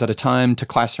 $20 at a time to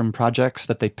classroom projects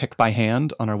that they pick by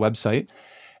hand on our website.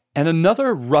 And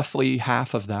another roughly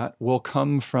half of that will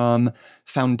come from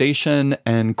foundation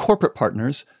and corporate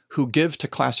partners who give to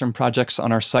classroom projects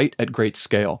on our site at great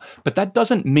scale. But that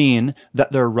doesn't mean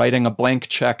that they're writing a blank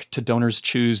check to Donors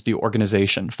Choose the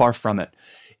organization. Far from it.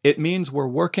 It means we're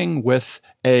working with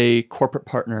a corporate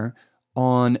partner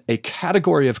on a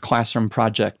category of classroom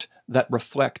project that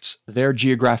reflects their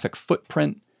geographic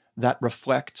footprint, that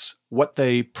reflects what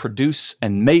they produce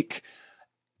and make,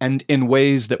 and in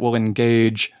ways that will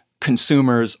engage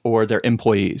consumers or their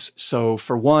employees. So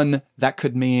for one, that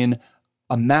could mean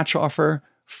a match offer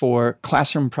for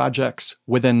classroom projects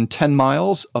within 10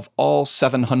 miles of all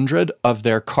 700 of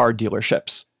their car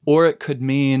dealerships. Or it could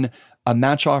mean a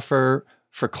match offer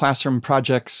for classroom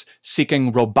projects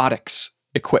seeking robotics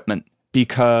equipment,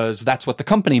 because that's what the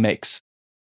company makes.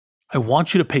 I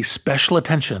want you to pay special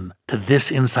attention to this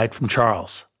insight from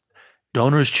Charles.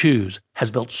 Donors Choose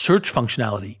has built search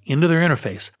functionality into their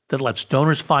interface that lets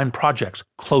donors find projects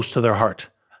close to their heart.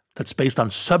 That's based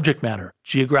on subject matter,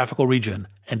 geographical region,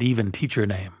 and even teacher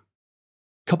name.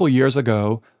 A couple years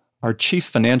ago, our chief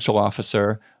financial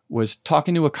officer was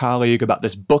talking to a colleague about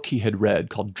this book he had read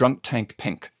called Drunk Tank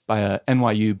Pink by a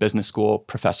NYU Business School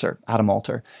professor, Adam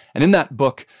Alter. And in that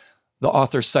book, the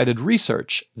author cited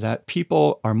research that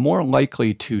people are more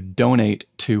likely to donate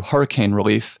to hurricane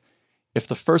relief if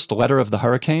the first letter of the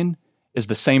hurricane is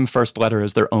the same first letter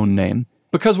as their own name.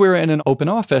 Because we were in an open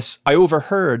office, I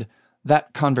overheard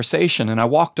that conversation and I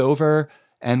walked over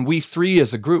and we three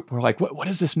as a group were like, what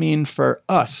does this mean for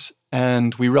us?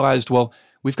 And we realized, well,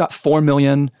 we've got 4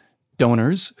 million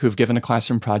donors who've given to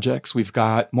classroom projects. We've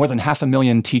got more than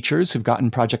 500,000 teachers who've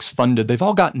gotten projects funded. They've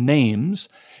all got names,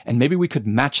 and maybe we could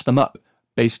match them up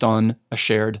based on a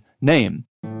shared name.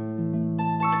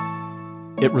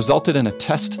 It resulted in a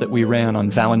test that we ran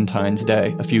on Valentine's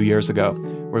Day a few years ago,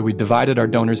 where we divided our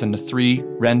donors into 3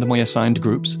 randomly assigned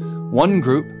groups. One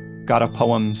group got a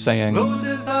poem saying,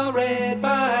 "Roses are red,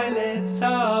 violets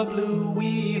are blue.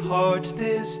 We heart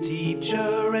this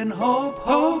teacher and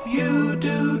hope you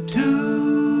do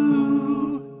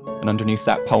too." And underneath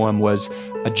that poem was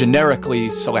a generically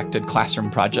selected classroom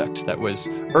project that was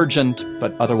urgent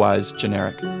but otherwise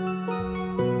generic.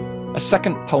 A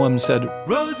second poem said,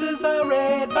 "Roses are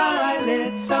red,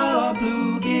 violets are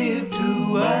blue. Give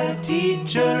to a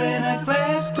teacher in a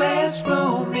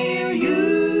classroom near you."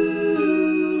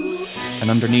 And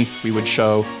underneath, we would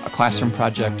show a classroom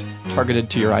project targeted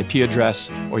to your IP address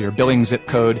or your billing zip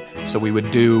code. So we would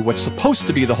do what's supposed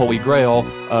to be the holy grail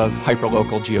of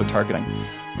hyperlocal geotargeting.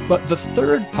 But the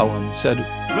third poem said,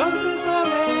 "Roses are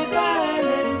red,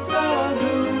 violets are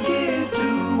blue. Give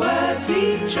to a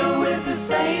teacher with the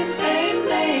same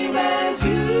name as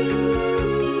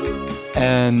you."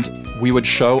 And we would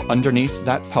show underneath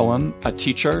that poem a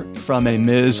teacher from a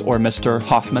Ms. or Mr.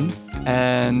 Hoffman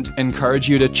and encourage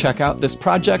you to check out this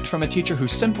project from a teacher who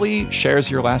simply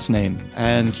shares your last name.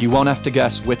 And you won't have to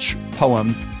guess which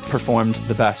poem performed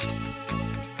the best.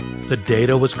 The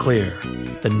data was clear.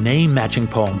 The name-matching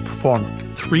poem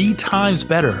performed 3 times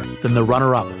better than the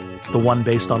runner-up, the one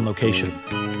based on location.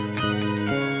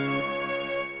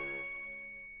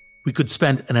 We could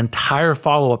spend an entire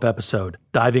follow-up episode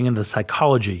diving into the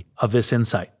psychology of this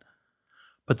insight.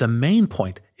 But the main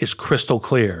point is crystal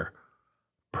clear.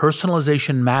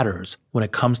 Personalization matters when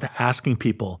it comes to asking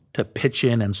people to pitch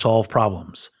in and solve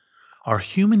problems. Our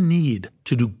human need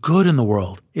to do good in the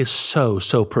world is so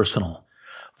personal.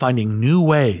 Finding new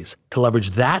ways to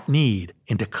leverage that need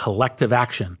into collective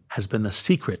action has been the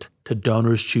secret to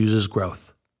Donors Choose's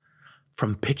growth.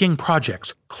 From picking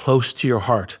projects close to your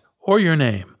heart or your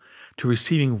name to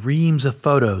receiving reams of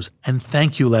photos and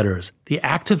thank you letters, the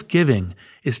act of giving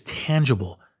is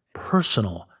tangible,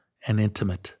 personal, and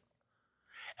intimate.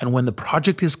 And when the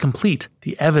project is complete,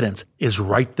 the evidence is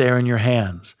right there in your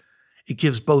hands. It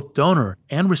gives both donor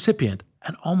and recipient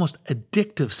an almost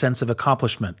addictive sense of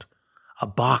accomplishment. A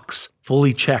box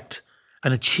fully checked,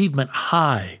 an achievement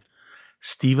high.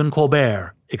 Stephen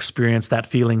Colbert experienced that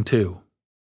feeling too.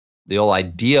 The whole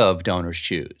idea of Donors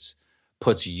Choose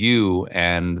puts you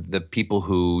and the people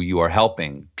who you are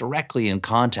helping directly in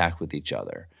contact with each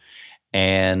other.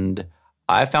 And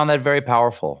I found that very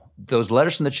powerful. Those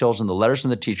letters from the children, the letters from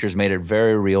the teachers made it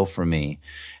very real for me.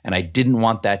 And I didn't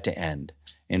want that to end.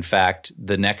 In fact,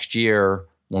 the next year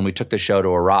when we took the show to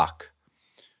Iraq,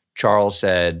 Charles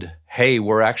said, hey,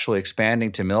 we're actually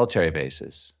expanding to military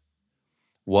bases.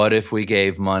 What if we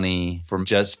gave money from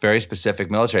just very specific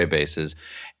military bases?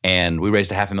 And we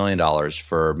raised $500,000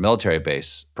 for military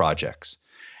base projects.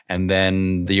 And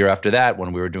then the year after that,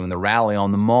 when we were doing the rally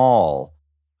on the mall.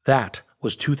 That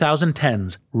was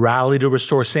 2010's Rally to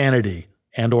Restore Sanity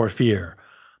and/or Fear,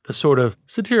 the sort of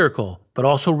satirical but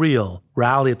also real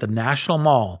rally at the National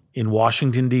Mall in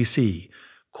Washington, D.C.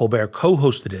 Colbert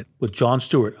co-hosted it with Jon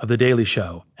Stewart of The Daily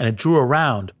Show, and it drew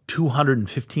around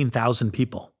 215,000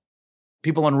 people.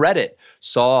 People on Reddit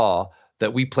saw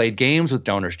that we played games with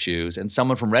Donors Choose, and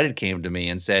someone from Reddit came to me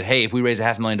and said, hey, if we raise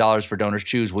 $500,000 for Donors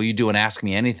Choose, will you do an Ask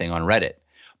Me Anything on Reddit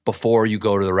before you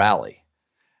go to the rally?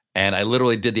 And I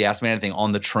literally did the Ask Me Anything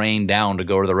on the train down to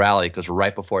go to the rally because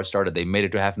right before it started, they made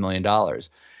it to $500,000.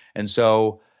 And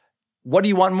so what do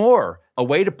you want more? A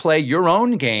way to play your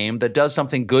own game that does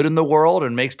something good in the world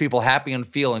and makes people happy and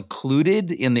feel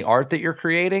included in the art that you're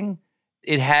creating?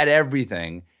 It had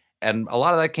everything. And a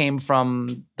lot of that came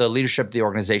from the leadership of the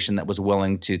organization that was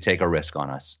willing to take a risk on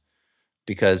us.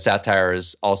 Because satire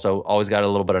has also always got a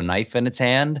little bit of knife in its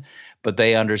hand, but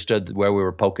they understood where we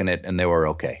were poking it and they were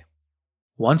okay.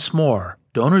 Once more,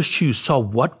 Donors Choose saw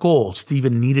what goal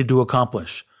Stephen needed to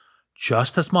accomplish,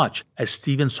 just as much as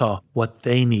Stephen saw what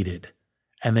they needed,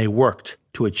 and they worked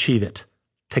to achieve it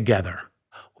together.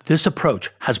 This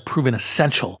approach has proven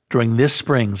essential during this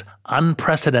spring's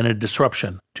unprecedented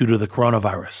disruption due to the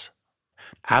coronavirus.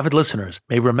 Avid listeners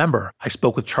may remember I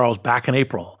spoke with Charles back in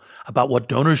April about what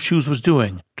Donors Choose was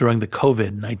doing during the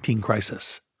COVID-19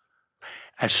 crisis.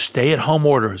 As stay-at-home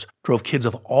orders drove kids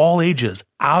of all ages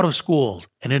out of schools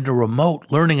and into remote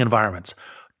learning environments,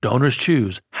 Donors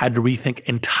Choose had to rethink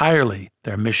entirely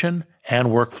their mission and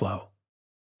workflow.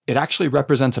 It actually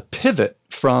represents a pivot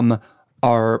from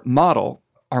our model.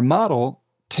 Our model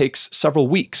takes several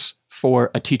weeks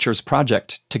for a teacher's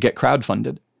project to get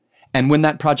crowdfunded. And when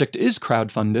that project is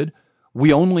crowdfunded,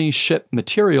 we only ship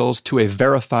materials to a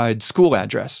verified school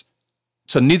address.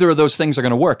 So neither of those things are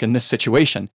going to work in this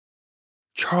situation.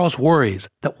 Charles worries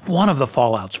that one of the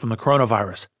fallouts from the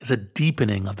coronavirus is a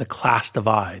deepening of the class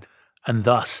divide, and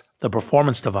thus the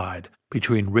performance divide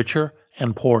between richer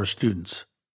and poorer students.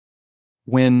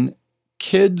 When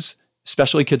kids,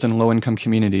 especially kids in low-income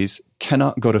communities,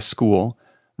 cannot go to school,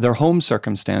 their home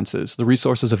circumstances, the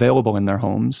resources available in their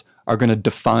homes, are going to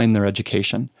define their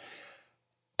education.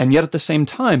 And yet at the same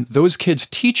time, those kids'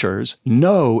 teachers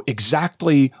know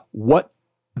exactly what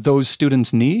those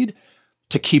students need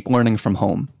to keep learning from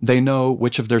home. They know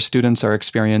which of their students are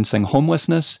experiencing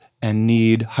homelessness and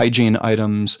need hygiene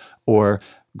items or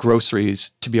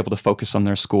groceries to be able to focus on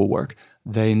their schoolwork.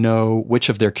 They know which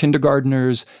of their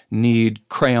kindergartners need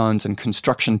crayons and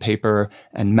construction paper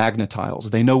and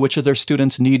magnetiles. They know which of their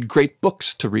students need great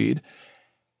books to read.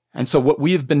 And so what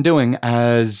we've been doing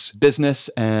as business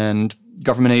and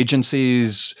government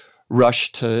agencies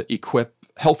rush to equip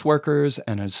health workers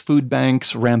and as food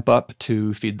banks ramp up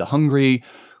to feed the hungry,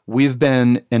 we've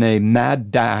been in a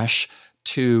mad dash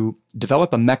to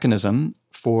develop a mechanism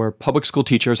for public school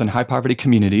teachers in high poverty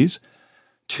communities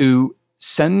to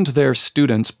send their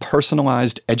students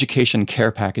personalized education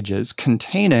care packages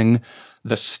containing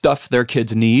the stuff their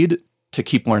kids need to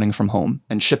keep learning from home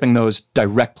and shipping those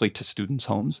directly to students'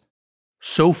 homes.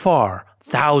 So far,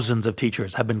 thousands of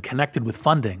teachers have been connected with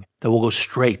funding that will go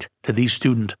straight to these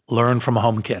student Learn from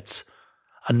Home kits,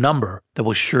 a number that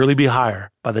will surely be higher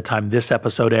by the time this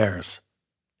episode airs.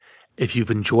 If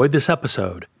you've enjoyed this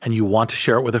episode and you want to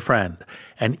share it with a friend,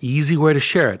 an easy way to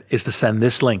share it is to send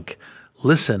this link,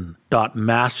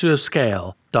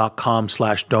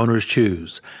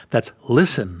 listen.mastersofscale.com/DonorsChoose. That's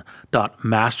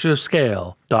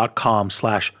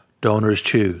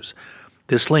listen.mastersofscale.com/DonorsChoose.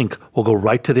 This link will go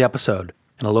right to the episode,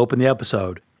 and it'll open the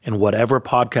episode in whatever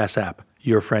podcast app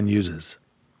your friend uses.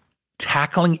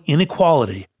 Tackling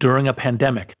inequality during a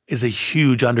pandemic is a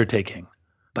huge undertaking,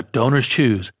 but Donors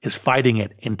Choose is fighting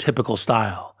it in typical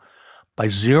style. by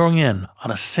zeroing in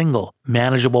on a single,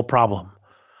 manageable problem.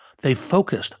 They've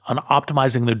focused on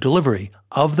optimizing their delivery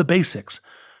of the basics,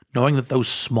 knowing that those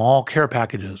small care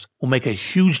packages will make a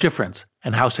huge difference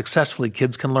in how successfully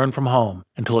kids can learn from home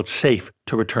until it's safe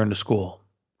to return to school.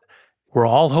 We're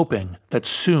all hoping that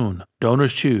soon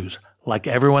Donors Choose, like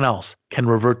everyone else, can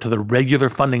revert to the regular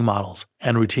funding models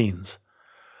and routines.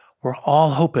 We're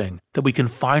all hoping that we can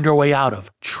find our way out of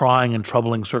trying and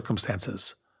troubling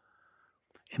circumstances.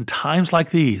 In times like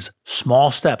these,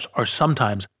 small steps are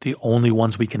sometimes the only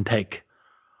ones we can take.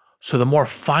 So the more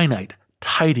finite,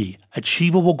 tidy,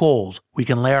 achievable goals we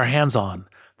can lay our hands on,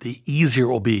 the easier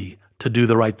it will be to do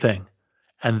the right thing,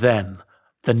 and then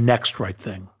the next right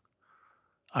thing.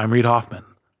 I'm Reid Hoffman.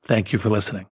 Thank you for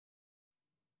listening.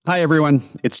 Hi, everyone.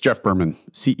 It's Jeff Berman,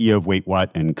 CEO of Wait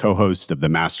What and co-host of the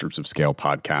Masters of Scale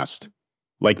podcast.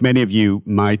 Like many of you,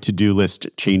 my to-do list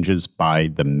changes by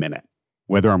the minute.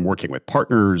 Whether I'm working with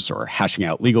partners or hashing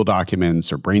out legal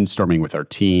documents or brainstorming with our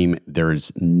team, there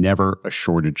is never a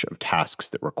shortage of tasks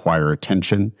that require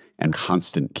attention and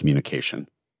constant communication.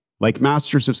 Like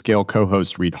Masters of Scale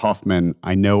co-host Reid Hoffman,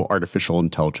 I know artificial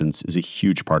intelligence is a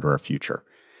huge part of our future,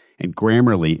 and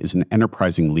Grammarly is an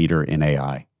enterprising leader in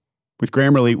AI. With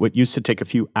Grammarly, what used to take a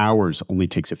few hours only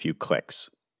takes a few clicks.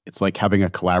 It's like having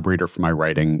a collaborator for my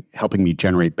writing, helping me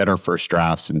generate better first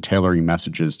drafts and tailoring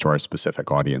messages to our specific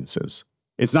audiences.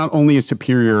 It's not only a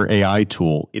superior AI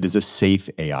tool, it is a safe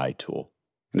AI tool.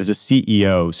 And as a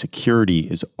CEO, security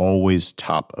is always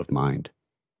top of mind.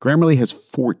 Grammarly has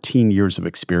 14 years of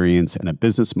experience and a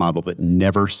business model that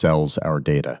never sells our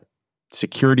data.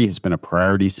 Security has been a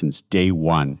priority since day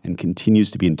one and continues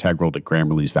to be integral to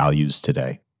Grammarly's values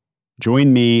today.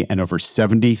 Join me and over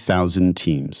 70,000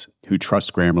 teams who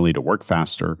trust Grammarly to work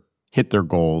faster, hit their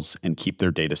goals, and keep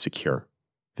their data secure.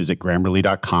 Visit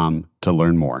Grammarly.com to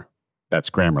learn more. That's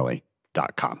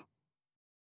Grammarly.com.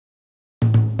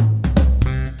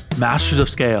 Masters of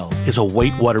Scale is a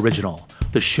Wait What original.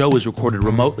 The show is recorded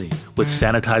remotely with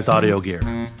sanitized audio gear.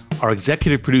 Our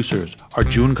executive producers are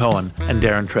June Cohen and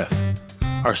Darren Triff.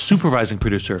 Our supervising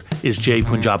producer is Jay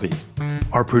Punjabi.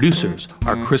 Our producers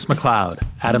are Chris McLeod,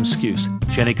 Adam Skuse,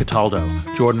 Jenny Cataldo,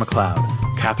 Jordan McLeod,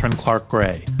 Catherine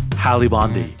Clark-Gray, Hallie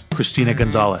Bondi, Christina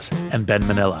Gonzalez, and Ben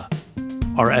Manila.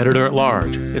 Our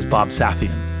editor-at-large is Bob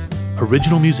Safian.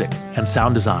 Original music and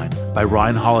sound design by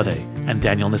Ryan Holiday and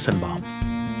Daniel Nissenbaum.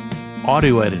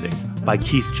 Audio editing by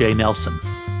Keith J. Nelson.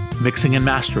 Mixing and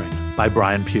mastering by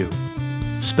Brian Pugh.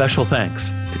 Special thanks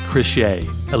to Chris Ye,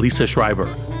 Elisa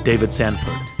Schreiber, David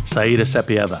Sanford, Saida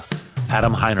Sepieva,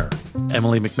 Adam Heiner,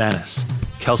 Emily McManus,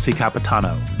 Kelsey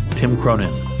Capitano, Tim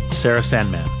Cronin, Sarah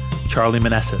Sandman, Charlie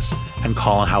Meneses, and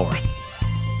Colin Howarth.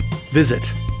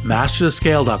 Visit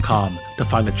mastersofscale.com to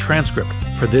find the transcript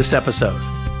for this episode,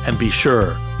 and be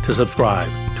sure to subscribe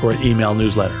to our email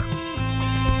newsletter.